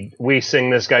 we sing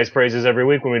this guy's praises every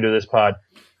week when we do this pod.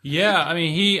 Yeah, I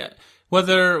mean,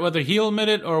 whether he'll admit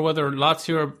it or whether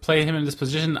Lazio play him in this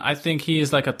position, I think he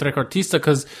is like a trequartista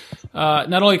because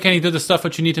not only can he do the stuff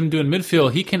what you need him to do in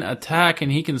midfield, he can attack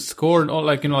and he can score, and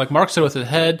like Mark said, with his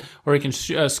head, or he can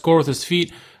score with his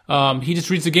feet. He just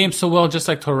reads the game so well, just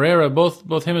like Torreira.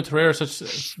 Both him and Torreira are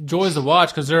such joys to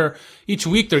watch because each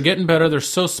week they're getting better. They're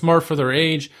so smart for their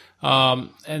age. And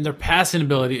their passing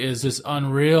ability is just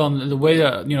unreal. And the way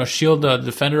to, shield the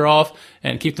defender off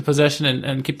and keep the possession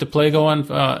and keep the play going,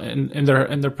 in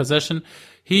their possession.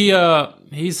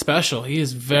 He's special. He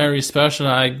is very special.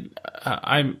 I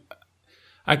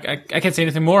can't say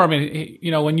anything more. I mean,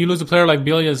 when you lose a player like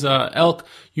Bilia's Elk,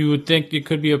 you would think it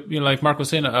could be like Mark was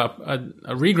saying,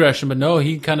 a regression, but no,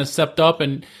 he kind of stepped up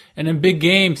and in big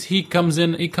games he comes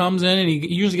in and he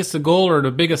usually gets the goal or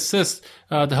the big assist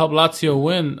to help Lazio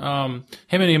win.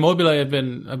 Him and Immobile have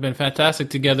been fantastic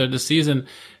together this season,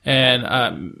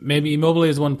 and maybe Immobile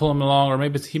is the one pulling him along, or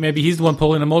maybe he's the one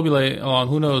pulling Immobile along.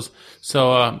 Who knows?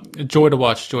 So joy to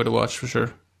watch for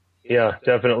sure. Yeah,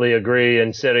 definitely agree.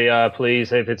 And Serie A,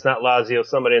 please, if it's not Lazio,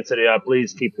 somebody in Serie A,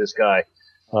 please keep this guy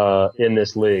in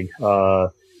this league.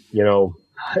 And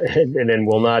then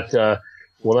we'll not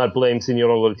blame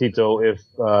Signor Lotito if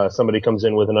somebody comes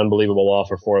in with an unbelievable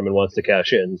offer for him and wants to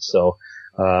cash in. So,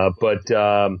 but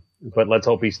let's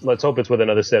hope it's with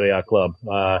another Serie A club.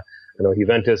 I know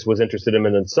Juventus was interested in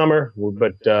him in the summer,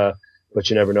 but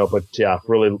you never know. But yeah,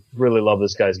 really, really love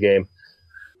this guy's game.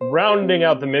 Rounding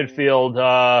out the midfield,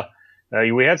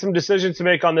 we had some decisions to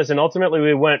make on this, and ultimately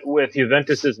we went with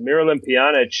Juventus's Miralem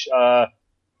Pjanic.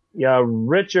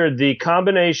 Richard, the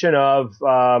combination of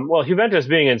Juventus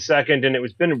being in second, and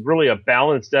it's been really a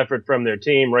balanced effort from their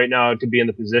team right now to be in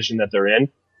the position that they're in.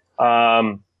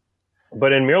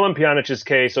 But in Miralem Pjanic's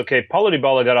case, Paulo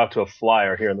Dybala got off to a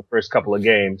flyer here in the first couple of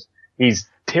games. He's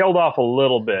tailed off a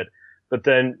little bit. But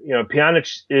then,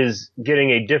 Pjanic is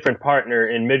getting a different partner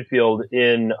in midfield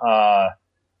in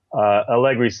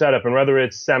Allegri's setup. And whether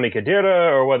it's Sami Khedira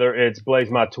or whether it's Blaise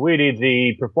Matuidi,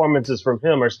 the performances from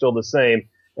him are still the same,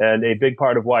 and a big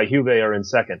part of why Juve are in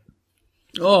second.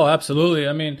 Oh, absolutely.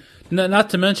 I mean, not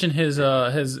to mention his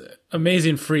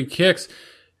amazing free kicks.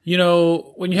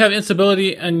 When you have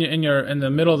instability and you're in the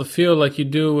middle of the field like you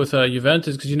do with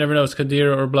Juventus, because you never know it's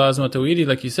Khedira or Blaise Matuidi,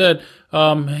 like you said,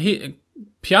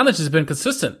 Pjanic has been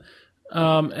consistent,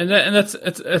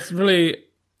 it's really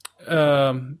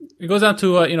it goes down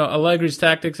to Allegri's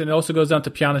tactics, and it also goes down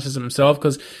to Pjanic himself,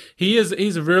 because he's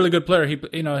a really good player.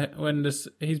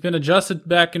 He's been adjusted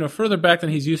back further back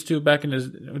than he's used to back in his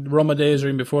Roma days or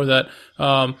even before that.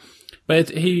 But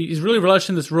he's really relished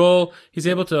in this role. He's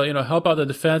able to help out the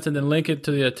defense and then link it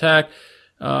to the attack.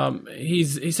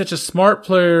 He's such a smart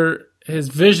player. His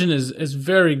vision is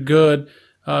very good.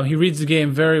 He reads the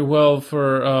game very well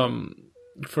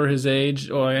for his age.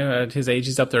 At his age,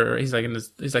 he's up there. He's like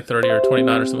 30 or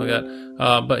 29 or something like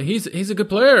that. But he's a good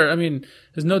player. I mean,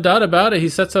 there's no doubt about it. He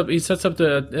sets up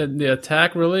the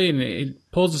attack really, and he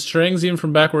pulls the strings even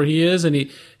from back where he is, and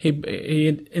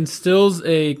he instills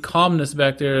a calmness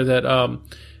back there that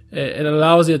it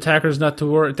allows the attackers not to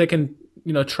worry. They can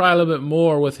try a little bit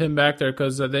more with him back there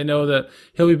because they know that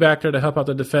he'll be back there to help out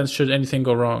the defense should anything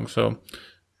go wrong. So.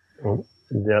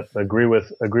 Yep, agree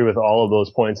with all of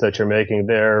those points that you're making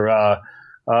there.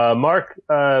 Mark,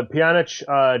 Pjanic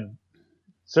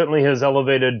certainly has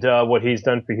elevated what he's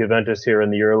done for Juventus here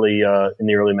in the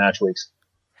early match weeks.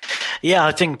 Yeah,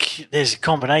 I think there's a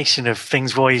combination of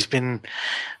things why he's been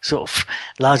sort of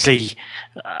largely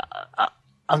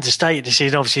understated. This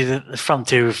is obviously the front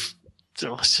two of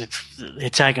the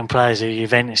attacking players of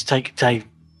Juventus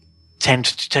tend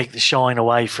to take the shine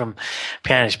away from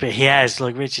Pjanic, but he has,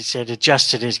 like Richard said,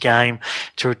 adjusted his game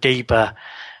to a deeper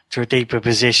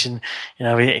position.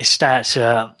 His stats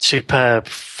are superb.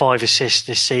 5 assists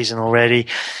this season already,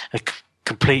 a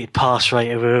completed pass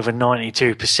rate of over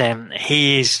 92%.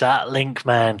 He is that link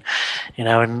man,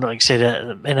 and like I said, at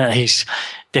the minute he's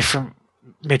different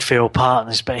midfield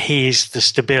partners, but he is the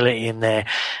stability in there.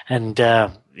 And I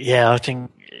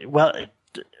think,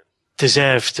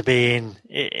 deserves to be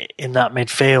in that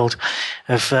midfield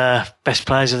of best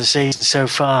players of the season so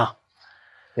far.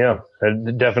 Yeah, I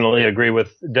definitely agree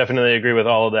with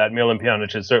all of that. Milan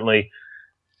Pjanic has certainly,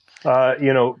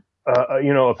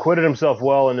 acquitted himself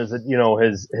well, and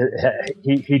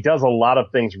he does a lot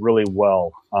of things really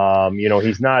well.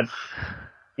 He's not,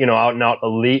 out and out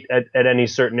elite at any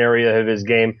certain area of his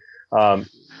game.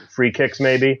 Free kicks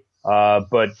maybe,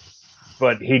 but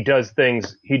he does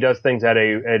things at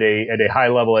a high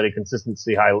level, at a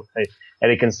consistently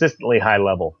high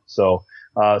level. So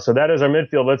that is our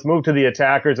midfield. Let's move to the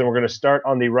attackers, and we're going to start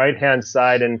on the right-hand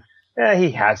side. And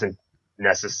he hasn't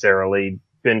necessarily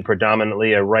been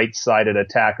predominantly a right-sided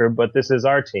attacker, but this is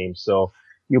our team, so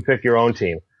you pick your own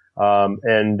team.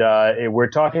 We're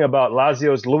talking about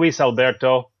Lazio's Luis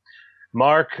Alberto.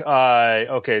 Mark,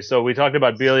 okay, so we talked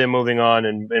about Biglia moving on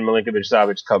and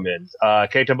Milinkovic-Savic come in.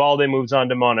 Keita Balde moves on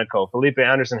to Monaco. Felipe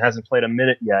Anderson hasn't played a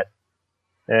minute yet.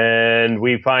 And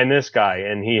we find this guy,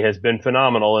 and he has been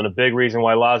phenomenal, and a big reason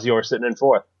why Lazio are sitting in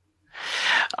fourth.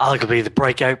 Arguably the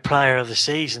breakout player of the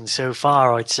season so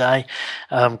far, I'd say.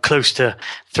 Close to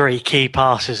 3 key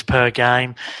passes per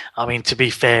game. I mean, to be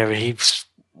fair, he's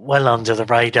well under the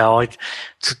radar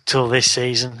till this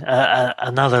season.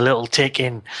 Another little tick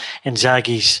in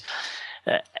Inzaghi's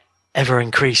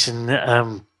ever-increasing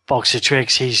box of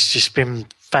tricks. He's just been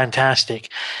fantastic.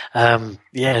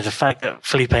 The fact that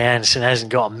Felipe Anderson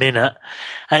hasn't got a minute.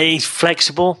 He's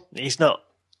flexible. He's not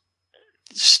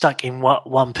stuck in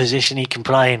one position. He can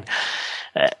play in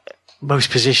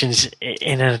most positions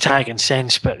in an attacking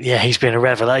sense. But yeah, he's been a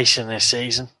revelation this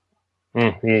season.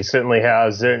 He certainly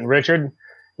has. Richard,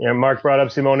 Mark brought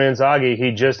up Simone Inzaghi.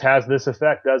 He just has this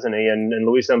effect, doesn't he? And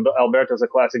Luis Alberto is a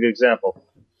classic example.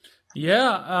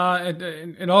 Yeah,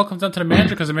 it all comes down to the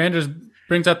manager, because the manager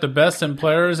brings out the best in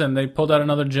players, and they pulled out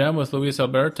another gem with Luis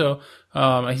Alberto.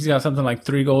 He's got something like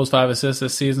 3 goals, 5 assists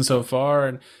this season so far,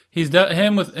 and him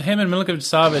and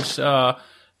Milinkovic-Savic.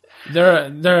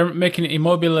 They're making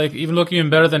Immobile even look even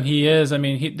better than he is. I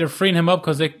mean, they're freeing him up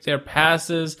because their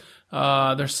passes.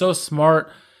 They're so smart.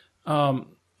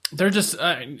 They're just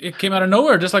it came out of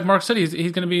nowhere, just like Mark said. He's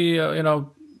going to be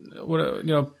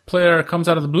player comes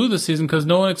out of the blue this season because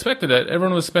no one expected it.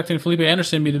 Everyone was expecting Felipe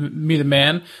Anderson to be the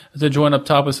man to join up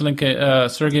top with Sergei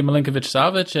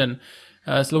Milinkovic-Savic and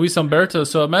Luis Alberto.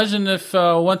 So imagine if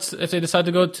they decide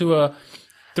to go to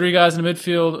 3 guys in the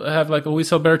midfield, have like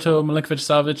Luis Alberto,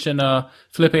 Milinkovic-Savic, and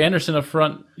Felipe Anderson up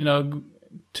front,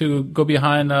 to go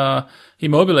behind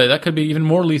Immobile. That could be even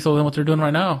more lethal than what they're doing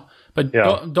right now. But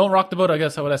don't rock the boat, I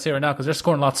guess, what I say right now, because they're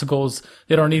scoring lots of goals.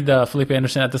 They don't need Felipe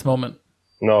Anderson at this moment.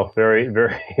 No, very,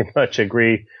 very much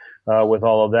agree with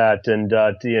all of that. And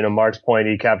to Mark's point,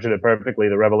 he captured it perfectly.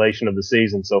 The revelation of the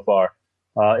season so far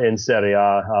in Serie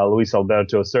A, Luis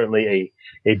Alberto is certainly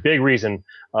a big reason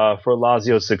for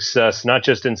Lazio's success, not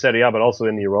just in Serie A but also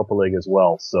in the Europa League as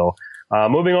well. So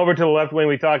moving over to the left wing,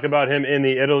 we talked about him in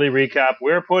the Italy recap.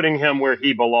 We're putting him where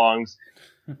he belongs.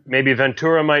 Maybe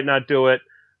Ventura might not do it.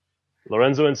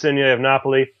 Lorenzo Insigne of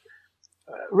Napoli.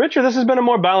 Richard, this has been a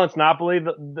more balanced Napoli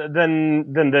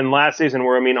than last season,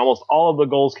 where almost all of the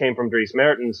goals came from Dries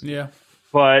Mertens. Yeah,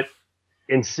 but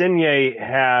Insigne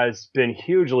has been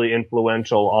hugely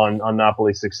influential on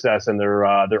Napoli's success and their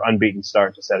unbeaten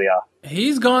start to Serie A.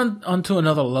 He's gone onto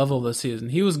another level this season.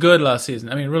 He was good last season.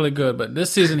 Really good, but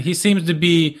this season he seems to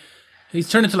be. He's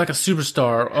turned into like a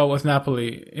superstar with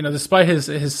Napoli. Despite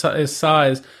his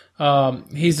size.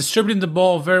 He's distributing the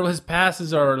ball very well. His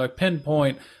passes are like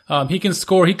pinpoint. He can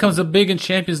score. He comes up big in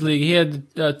Champions League. He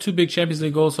had 2 big Champions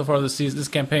League goals so far this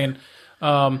campaign.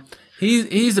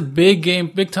 He's a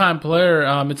big time player.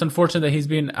 It's unfortunate that he's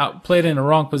being outplayed in the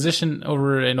wrong position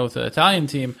over, with the Italian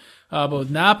team. But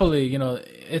with Napoli,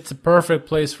 it's a perfect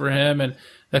place for him, and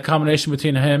the combination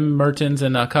between him, Mertens,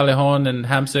 and Callejon and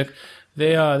Hamsik.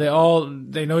 They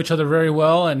know each other very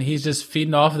well, and he's just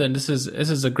feeding off of it. And this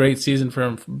is a great season for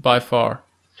him by far.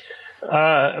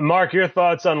 Mark, your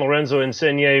thoughts on Lorenzo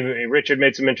Insigne? Richard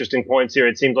made some interesting points here.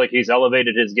 It seems like he's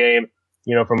elevated his game,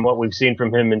 from what we've seen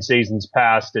from him in seasons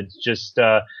past. It's just,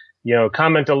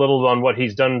 comment a little on what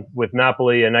he's done with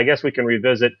Napoli, and I guess we can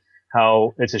revisit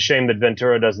how it's a shame that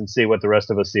Ventura doesn't see what the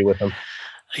rest of us see with him.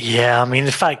 Yeah,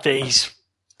 the fact that he's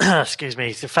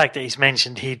the fact that he's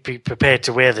mentioned he'd be prepared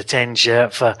to wear the 10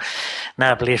 shirt for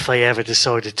Napoli if they ever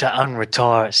decided to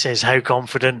unretire. It says how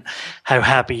confident, how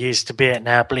happy he is to be at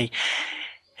Napoli.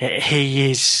 He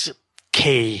is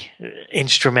key,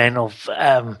 instrumental,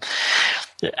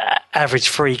 average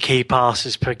 3 key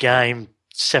passes per game,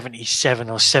 77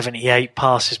 or 78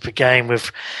 passes per game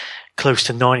with close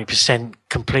to 90%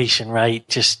 completion rate.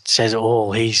 Just says it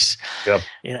all. He's,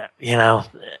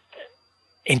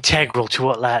 integral to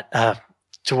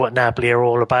what Napoli are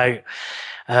all about.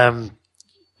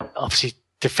 Obviously,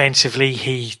 defensively,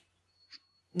 he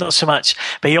not so much,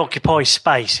 but he occupies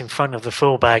space in front of the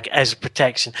fullback as a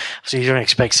protection. So you don't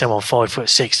expect someone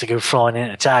 5'6" to go flying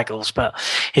into tackles, but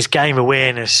his game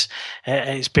awareness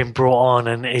has been brought on,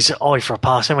 and his eye for a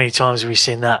pass. How many times have we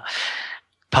seen that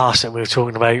pass that we were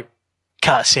talking about?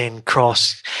 Cuts in,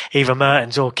 cross, either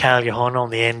Mertens or Callejon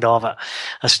on the end of it.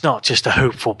 It's not just a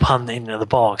hopeful punt into the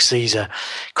box. These are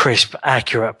crisp,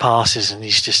 accurate passes, and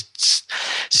he's just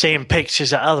seeing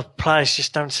pictures that other players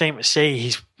just don't seem to see.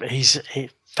 He's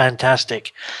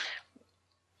fantastic.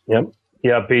 Yep. He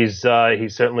has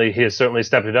certainly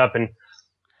stepped it up, and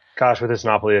gosh, with this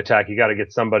Napoli attack, you got to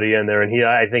get somebody in there, and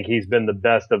I think he's been the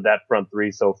best of that front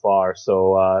three so far.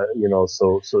 So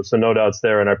so no doubts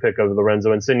there in our pick of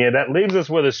Lorenzo Insigne. That leaves us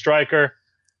with a striker.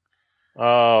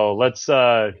 Oh, let's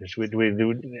how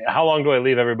long do I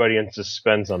leave everybody in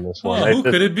suspense on this one? Who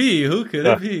could it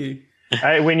be?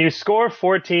 When you score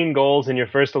 14 goals in your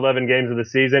first 11 games of the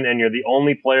season, and you're the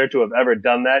only player to have ever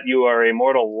done that, you are a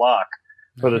mortal lock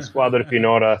for the Squadra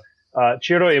Finora.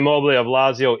 Ciro Immobile of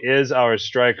Lazio is our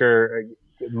striker.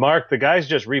 Mark, the guy's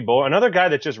just reborn. Another guy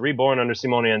that's just reborn under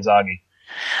Simone Inzaghi.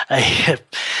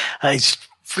 He's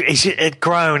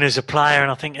grown as a player, and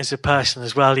I think as a person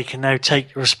as well. He can now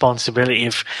take the responsibility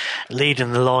of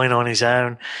leading the line on his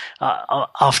own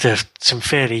after some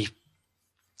fairly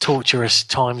torturous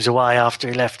times away after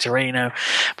he left Torino.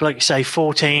 But like you say,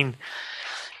 14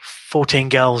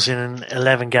 goals in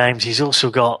 11 games. He's also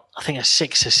got, I think,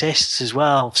 6 assists as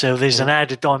well. So there's an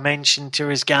added dimension to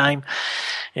his game.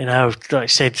 Like I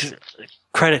said,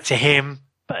 credit to him,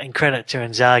 but in credit to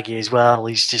Inzaghi as well.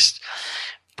 He's just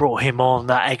brought him on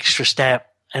that extra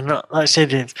step. And like I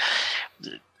said,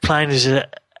 playing as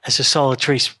a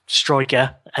solitary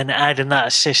striker and adding that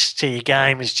assist to your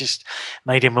game has just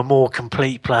made him a more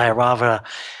complete player rather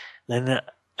than a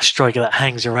striker that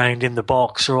hangs around in the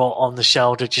box or on the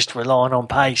shoulder just relying on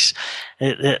pace.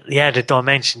 The added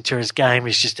dimension to his game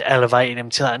has just elevated him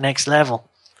to that next level.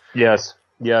 Yes,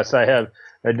 I have.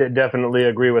 I definitely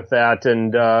agree with that.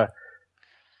 And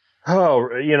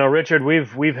Richard,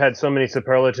 we've had so many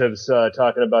superlatives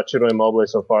talking about Ciro Immobile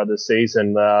so far this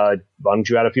season. Why don't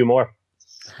you add a few more?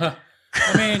 I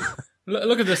mean,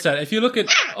 look at this stat. If you look at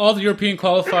all the European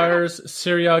qualifiers,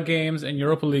 Serie A games, and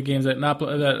Europa League games that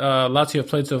Lazio have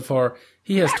played so far,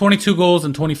 he has 22 goals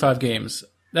in 25 games.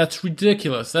 That's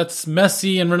ridiculous. That's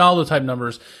Messi and Ronaldo type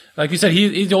numbers. Like you said,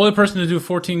 he's the only person to do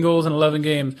 14 goals in 11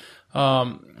 games.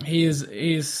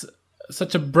 He's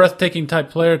such a breathtaking type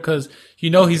player because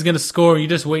he's going to score. You're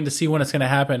just waiting to see when it's going to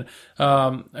happen.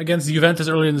 Against Juventus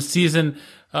earlier in the season,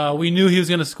 we knew he was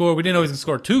going to score. We didn't know he was going to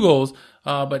score 2 goals.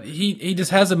 But he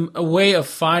just has a way of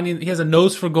finding, he has a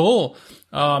nose for goal.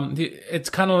 It's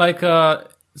kind of like,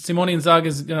 Simone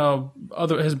Inzaghi's,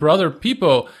 his brother,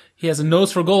 Pippo. He has a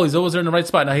nose for goal. He's always there in the right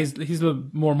spot. Now he's a little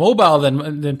more mobile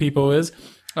than Pippo is.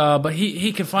 But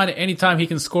he can find it anytime. He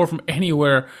can score from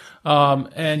anywhere.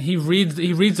 And he reads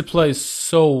the play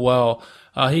so well.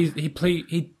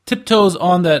 He tiptoes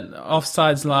on that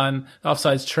offsides line,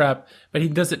 offsides trap, but he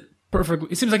does it perfectly.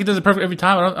 It seems like he does it perfectly every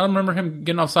time. I don't remember him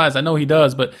getting offsides. I know he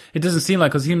does, but it doesn't seem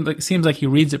like, because it seems like he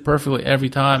reads it perfectly every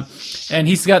time. And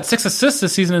he's got 6 assists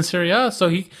this season in Serie A, so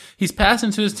he's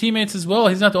passing to his teammates as well.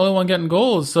 He's not the only one getting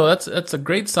goals, so that's a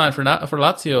great sign for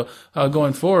Lazio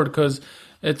going forward. Because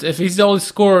if he's the only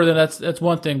scorer, then that's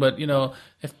one thing. But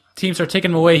if teams are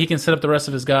taking him away, he can set up the rest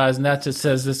of his guys, and that just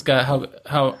says this guy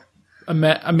how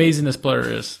amazing this player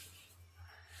is.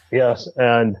 Yes,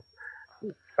 and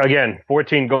again,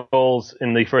 14 goals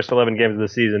in the first 11 games of the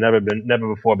season, never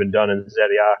before been done in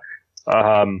Serie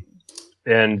A.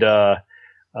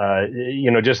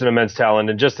 Just an immense talent,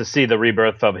 and just to see the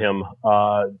rebirth of him,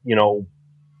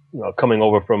 coming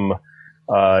over from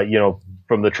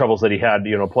the troubles that he had,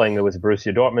 playing with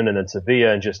Borussia Dortmund and then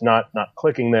Sevilla, and just not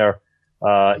clicking there,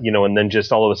 and then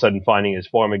just all of a sudden finding his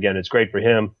form again. It's great for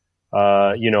him.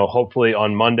 Hopefully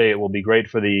on Monday it will be great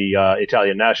for the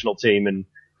Italian national team in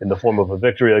the form of a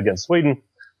victory against Sweden.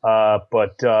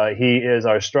 But he is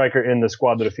our striker in the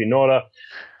Squadra Finora.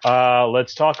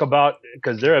 Let's talk about,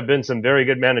 because there have been some very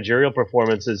good managerial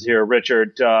performances here,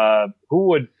 Richard.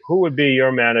 Who would be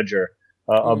your manager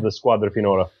of the Squadra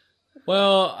Finora?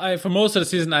 Well, for most of the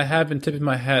season, I have been tipping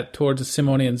my hat towards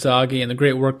Simone Inzaghi and the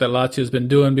great work that Lazio has been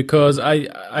doing, because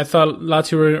I thought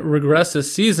Lazio regressed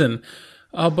this season.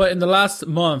 But in the last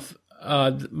month,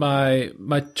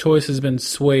 my choice has been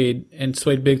swayed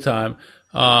big time.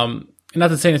 Not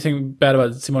to say anything bad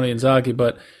about Simone Inzaghi,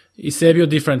 but Eusebio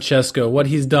Di Francesco, what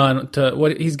he's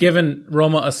given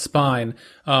Roma a spine.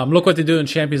 Look what they do in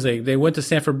Champions League. They went to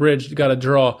Stamford Bridge, got a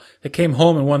draw. They came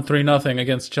home and won 3-0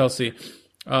 against Chelsea.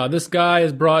 This guy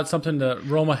has brought something that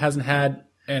Roma hasn't had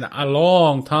in a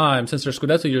long time, since their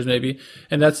Scudetto years maybe.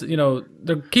 And that's,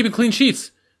 they're keeping clean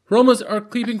sheets. Romas are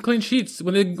keeping clean sheets.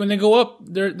 When they go up,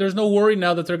 there's no worry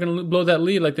now that they're going to blow that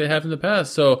lead like they have in the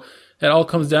past. So it all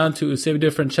comes down to Eusebio Di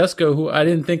Francesco, who I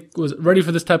didn't think was ready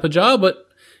for this type of job, but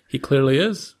he clearly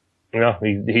is. No,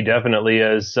 he definitely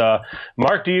is.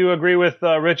 Mark, do you agree with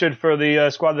Richard for the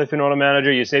Squadra Finora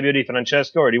manager, Eusebio Di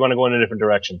Francesco, or do you want to go in a different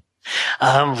direction?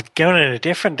 Going in a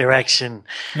different direction.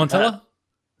 Montella?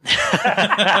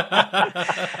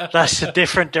 That's a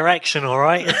different direction, all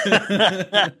right.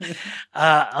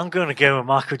 I'm going to go with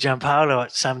Marco Giampaolo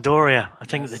at Sampdoria. I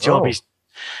think the job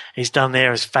he's done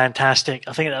there is fantastic.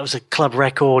 I think that was a club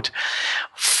record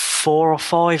 4 or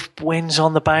 5 wins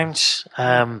on the bounce.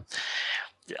 I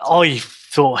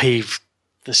thought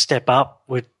the step up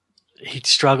he'd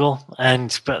struggle,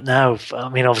 but now, I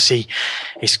mean, obviously,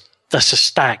 that's a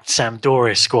stacked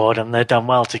Sampdoria squad, and they've done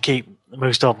well to keep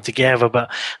most of them together.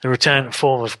 But the return to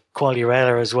form of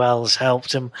Quagliarella as well has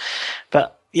helped him.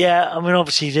 But yeah, I mean,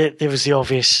 obviously there was the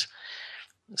obvious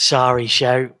Sarri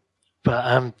shout,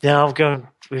 but now I'm going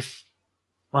with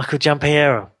Michael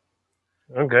Giampiero.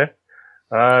 Okay.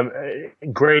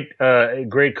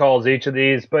 Great calls, each of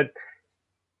these. But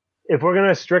if we're going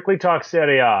to strictly talk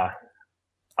Serie A,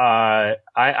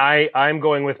 I'm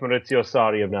going with Maurizio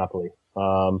Sarri of Napoli.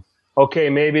 Okay,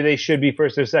 maybe they should be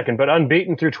first or second, but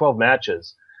unbeaten through 12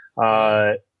 matches.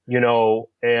 And we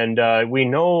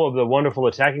know of the wonderful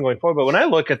attacking going forward. But when I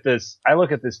look at this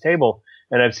table,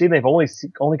 and I've seen they've only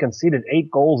conceded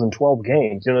 8 goals in 12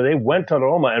 games. They went to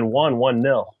Roma and won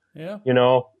 1-0. Yeah.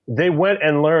 They went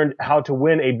and learned how to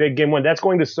win a big game win. That's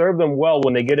going to serve them well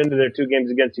when they get into their 2 games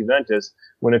against Juventus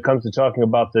when it comes to talking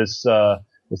about this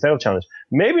title challenge.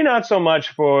 Maybe not so much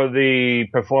for the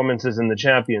performances in the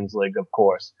Champions League, of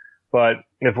course. But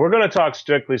if we're going to talk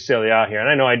strictly Serie A here, and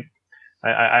I know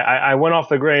I went off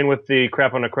the grain with the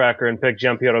crap on a cracker and picked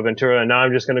Giampiero Ventura, and now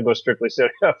I'm just going to go strictly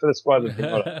Serie A for the squad.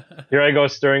 Here I go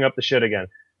stirring up the shit again.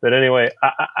 But anyway,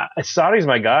 Sarri's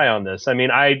my guy on this. I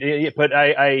mean,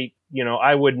 I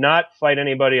would not fight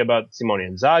anybody about Simone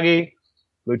Inzaghi,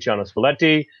 Luciano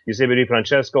Spalletti, Eusebio Di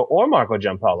Francesco, or Marco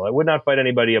Giampaolo. I would not fight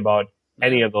anybody about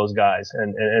any of those guys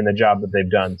and the job that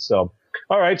they've done. So,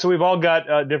 all right. So we've all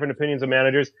got different opinions of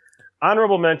managers.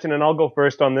 Honorable mention, and I'll go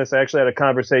first on this. I actually had a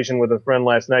conversation with a friend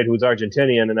last night who's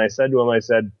Argentinian, and I said to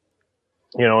him,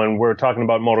 and we're talking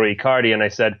about Mauro Icardi, and I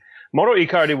said, Mauro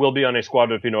Icardi will be on a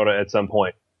Squadra Finora at some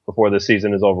point before the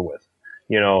season is over with.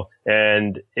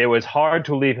 And it was hard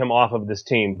to leave him off of this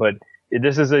team, but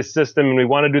this is a system, and we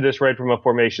want to do this right from a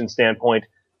formation standpoint,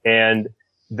 and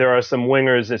there are some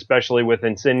wingers, especially with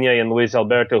Insigne and Luis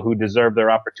Alberto, who deserve their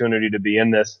opportunity to be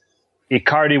in this.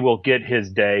 Icardi will get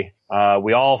his day.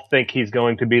 We all think he's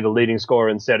going to be the leading scorer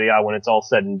in Serie A when it's all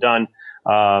said and done.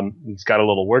 He's got a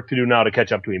little work to do now to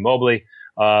catch up to Immobile.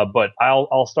 But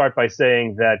I'll start by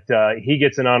saying that he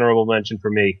gets an honorable mention for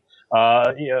me.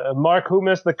 Mark, who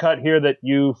missed the cut here that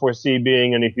you foresee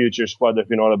being in a future Squadra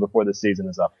Finora before the season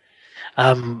is up?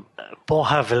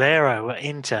 Borja Valero at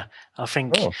Inter, I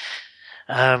think.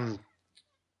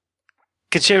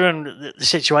 Considering the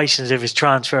situations of his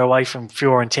transfer away from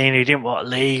Fiorentina, he didn't want to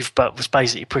leave, but was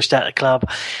basically pushed out of the club.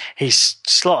 He's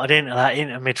slotted into that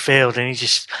Inter midfield, and he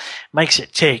just makes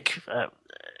it tick.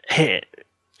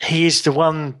 He is the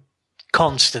one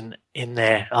constant in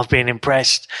there. I've been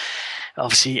impressed.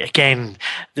 Obviously, again,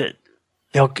 the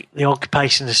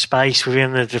occupation of space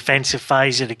within the defensive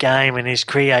phase of the game and his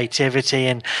creativity,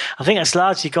 and I think that's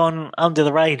largely gone under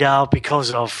the radar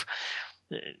because of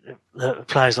the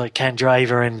players like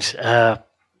Candreva and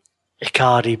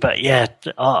Icardi. But yeah,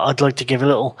 I'd like to give a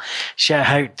little shout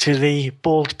out to the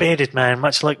bald bearded man,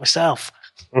 much like myself.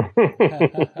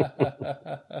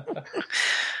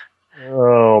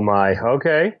 Oh my,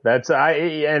 okay. That's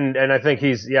and I think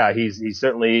he's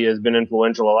certainly has been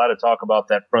influential. A lot of talk about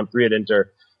that front three at Inter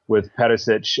with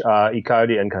Perisic,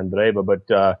 Icardi, and Candreva, but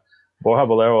Borja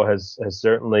Valero has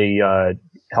certainly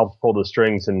helped pull the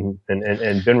strings and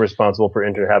been responsible for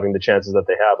Inter having the chances that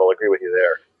they have. I'll agree with you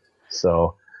there.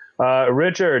 So,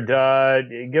 Richard,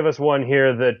 give us one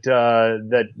here that's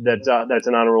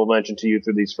an honorable mention to you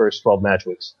through these first 12 match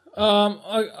weeks.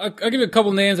 I'll give you a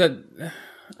couple names that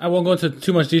I won't go into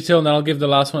too much detail, and then I'll give the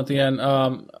last one at the end.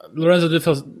 Lorenzo Di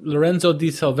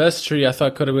Silvestri, I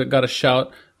thought could have got a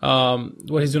shout.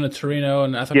 What he's doing at Torino,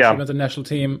 and I thought he should be at the national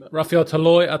team. Rafael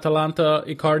Toloi, Atalanta,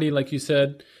 Icardi, like you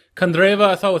said. Candreva,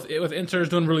 I thought with Inter is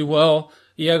doing really well.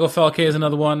 Iago Falque is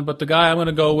another one. But the guy I'm going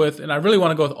to go with, and I really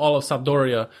want to go with all of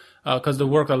Sampdoria, because the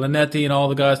work of Linetti and all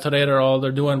the guys, Torreira, all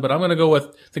they're doing. But I'm going to go with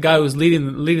the guy who's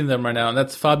leading them right now, and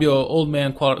that's Fabio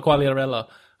Oldman Quagliarella.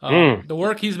 The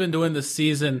work he's been doing this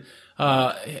season,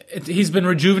 he's been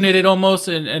rejuvenated almost,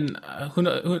 and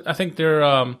I think they're,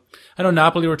 I know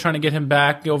Napoli were trying to get him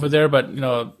back over there, but,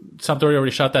 Sampdoria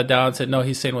already shot that down and said, no,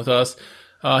 he's staying with us.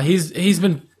 He's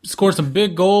been scored some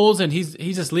big goals, and he's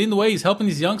just leading the way. He's helping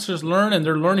these youngsters learn, and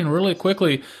they're learning really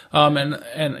quickly.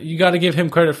 And you got to give him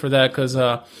credit for that, because,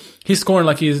 he's scoring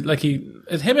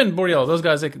it's him and Borriello. Those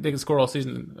guys, they can score all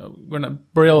season.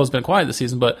 Borriello's been quiet this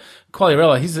season, but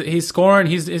Quagliarella, he's scoring.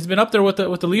 He's been up there with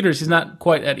the leaders. He's not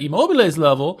quite at Immobile's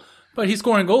level, but he's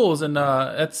scoring goals, and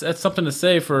that's something to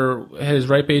say for his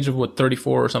ripe age of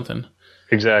 34 or something.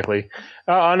 Exactly.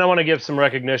 And I want to give some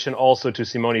recognition also to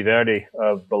Simone Verdi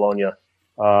of Bologna.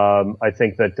 I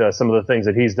think that some of the things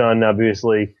that he's done,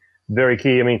 obviously, very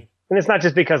key. I mean, and it's not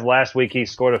just because last week he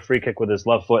scored a free kick with his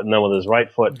left foot and then with his right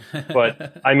foot,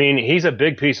 but I mean, he's a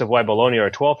big piece of why Bologna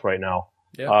are 12th right now.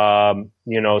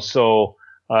 Yeah. So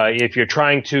if you're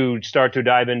trying to start to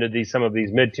dive into some of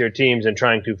these mid-tier teams and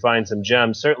trying to find some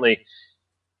gems, certainly,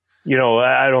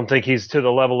 I don't think he's to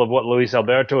the level of what Luis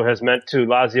Alberto has meant to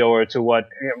Lazio, or to what,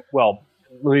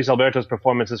 Luis Alberto's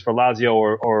performances for Lazio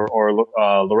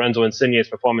or Lorenzo Insigne's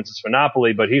performances for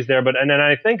Napoli, but he's there. And then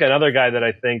I think another guy that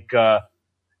I think,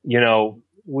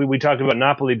 we talked about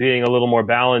Napoli being a little more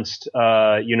balanced,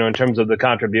 in terms of the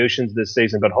contributions this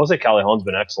season, but Jose Callejon's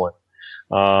been excellent.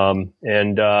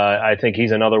 And I think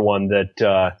he's another one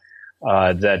that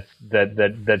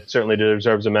certainly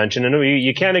deserves a mention. And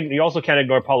you also can't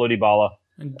ignore Paulo Dybala.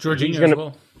 And Jorginho as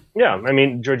well. Yeah, I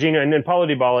mean, Jorginho, and then Paulo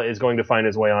Dybala is going to find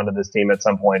his way onto this team at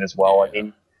some point as well. I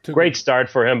mean, great start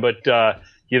for him, but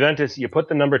Juventus, you put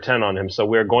the number 10 on him, so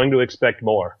we're going to expect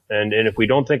more. And if we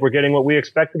don't think we're getting what we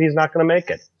expected, he's not going to make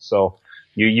it. So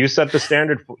you set the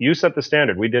standard. You set the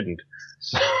standard. We didn't.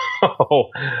 So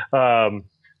are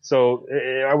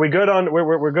we good on?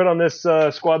 We're good on this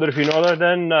Squadra Finora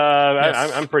then.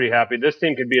 Yes. I'm pretty happy. This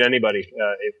team could beat anybody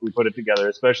if we put it together,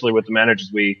 especially with the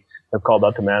managers we have called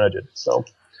out to manage it. So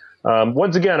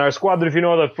once again, our Squadra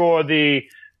Finora for the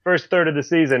first third of the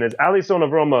season is Alisson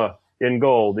of Roma in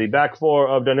goal, the back four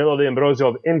of Danilo D'Ambrosio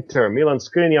of Inter, Milan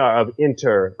Skriniar of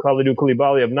Inter, Kalidou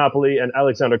Koulibaly of Napoli, and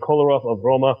Alexander Kolarov of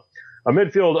Roma. A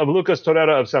midfield of Lucas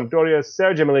Torreira of Sampdoria,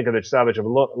 Sergej Milinkovic-Savic of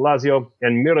Lazio,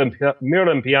 and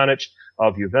Miralem Pjanic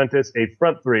of Juventus. A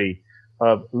front three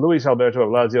of Luis Alberto of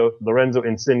Lazio, Lorenzo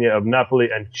Insigne of Napoli,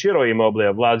 and Ciro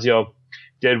Immobile of Lazio.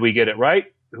 Did we get it right?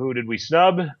 Who did we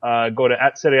snub? Go to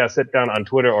 @SerieASitdown on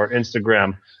Twitter or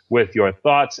Instagram with your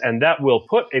thoughts, and that will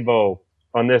put a bow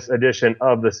on this edition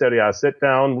of the Serie A Sit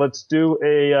Down. Let's do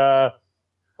a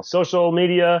social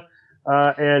media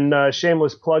and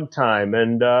shameless plug time.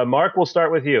 And Mark, we'll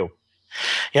start with you.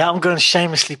 Yeah, I'm going to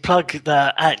shamelessly plug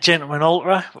the @Gentleman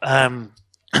Ultra.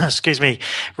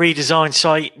 Redesigned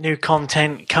site, new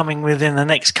content coming within the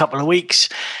next couple of weeks.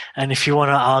 And if you want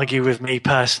to argue with me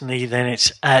personally, then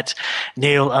it's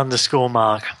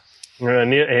 @Neil_Mark.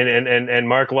 And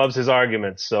Mark loves his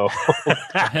arguments, so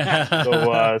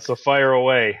so fire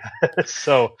away.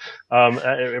 So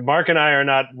Mark and I are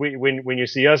not. When you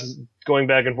see us going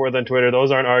back and forth on Twitter, those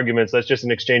aren't arguments. That's just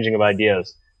an exchanging of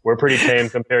ideas. We're pretty tame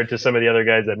compared to some of the other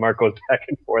guys that Mark goes back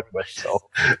and forth with. So,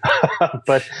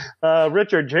 but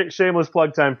Richard, shameless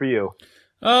plug time for you.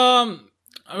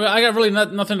 I got really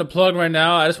nothing to plug right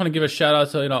now. I just want to give a shout out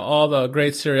to all the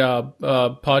great Serie A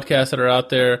podcasts that are out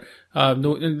there.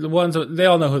 The ones they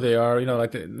all know who they are.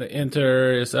 Like the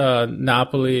Inter,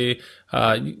 Napoli.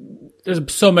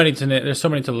 There's so many to list.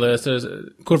 There's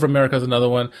Curva America is another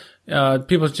one.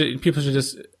 People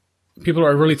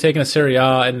are really taking a Serie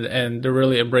A and they're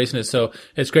really embracing it. So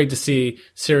it's great to see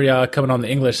Serie A coming on the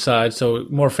English side. So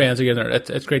more fans are getting there.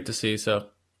 It's great to see. So.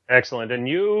 Excellent. And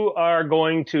you are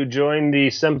going to join the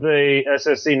Sempre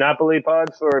SSC Napoli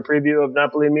pod for a preview of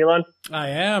Napoli Milan? I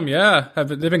am, yeah.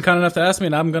 They've been kind enough to ask me,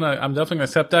 and I'm definitely going to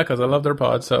accept that because I love their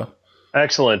pod. So.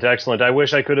 Excellent. I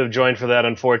wish I could have joined for that.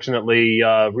 Unfortunately,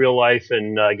 real life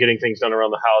and getting things done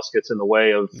around the house gets in the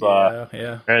way of.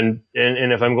 Yeah. And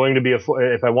if I'm going to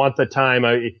if I want the time,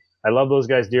 I love those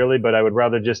guys dearly, but I would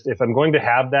rather if I'm going to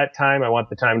have that time, I want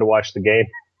the time to watch the game.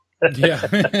 Yeah.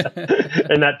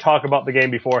 And not talk about the game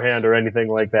beforehand or anything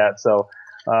like that. So,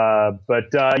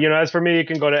 as for me, you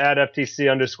can go to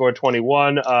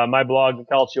 @FTC_21. My blog, The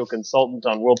Calcio Consultant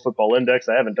on World Football Index.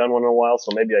 I haven't done one in a while,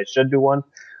 so maybe I should do one.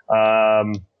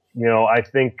 I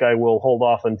think I will hold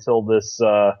off until this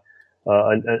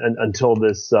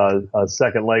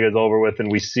second leg is over with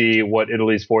and we see what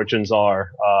Italy's fortunes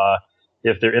are.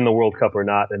 if they're in the World Cup or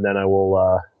not, and then I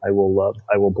will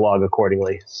blog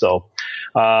accordingly. So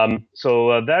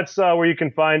that's where you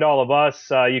can find all of us.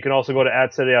 You can also go to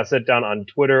 @SetDown on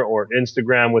Twitter or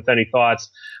Instagram with any thoughts.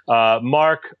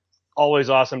 Mark, always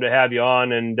awesome to have you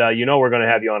on, and we're going to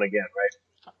have you on again, right?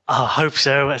 I hope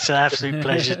so. It's an absolute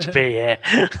pleasure to be here.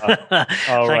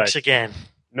 Thanks again.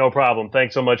 No problem.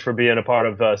 Thanks so much for being a part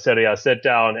of Serie A Sit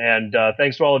Down, and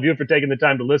thanks to all of you for taking the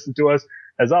time to listen to us.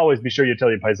 As always, be sure you tell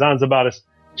your paisans about us.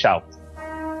 Ciao.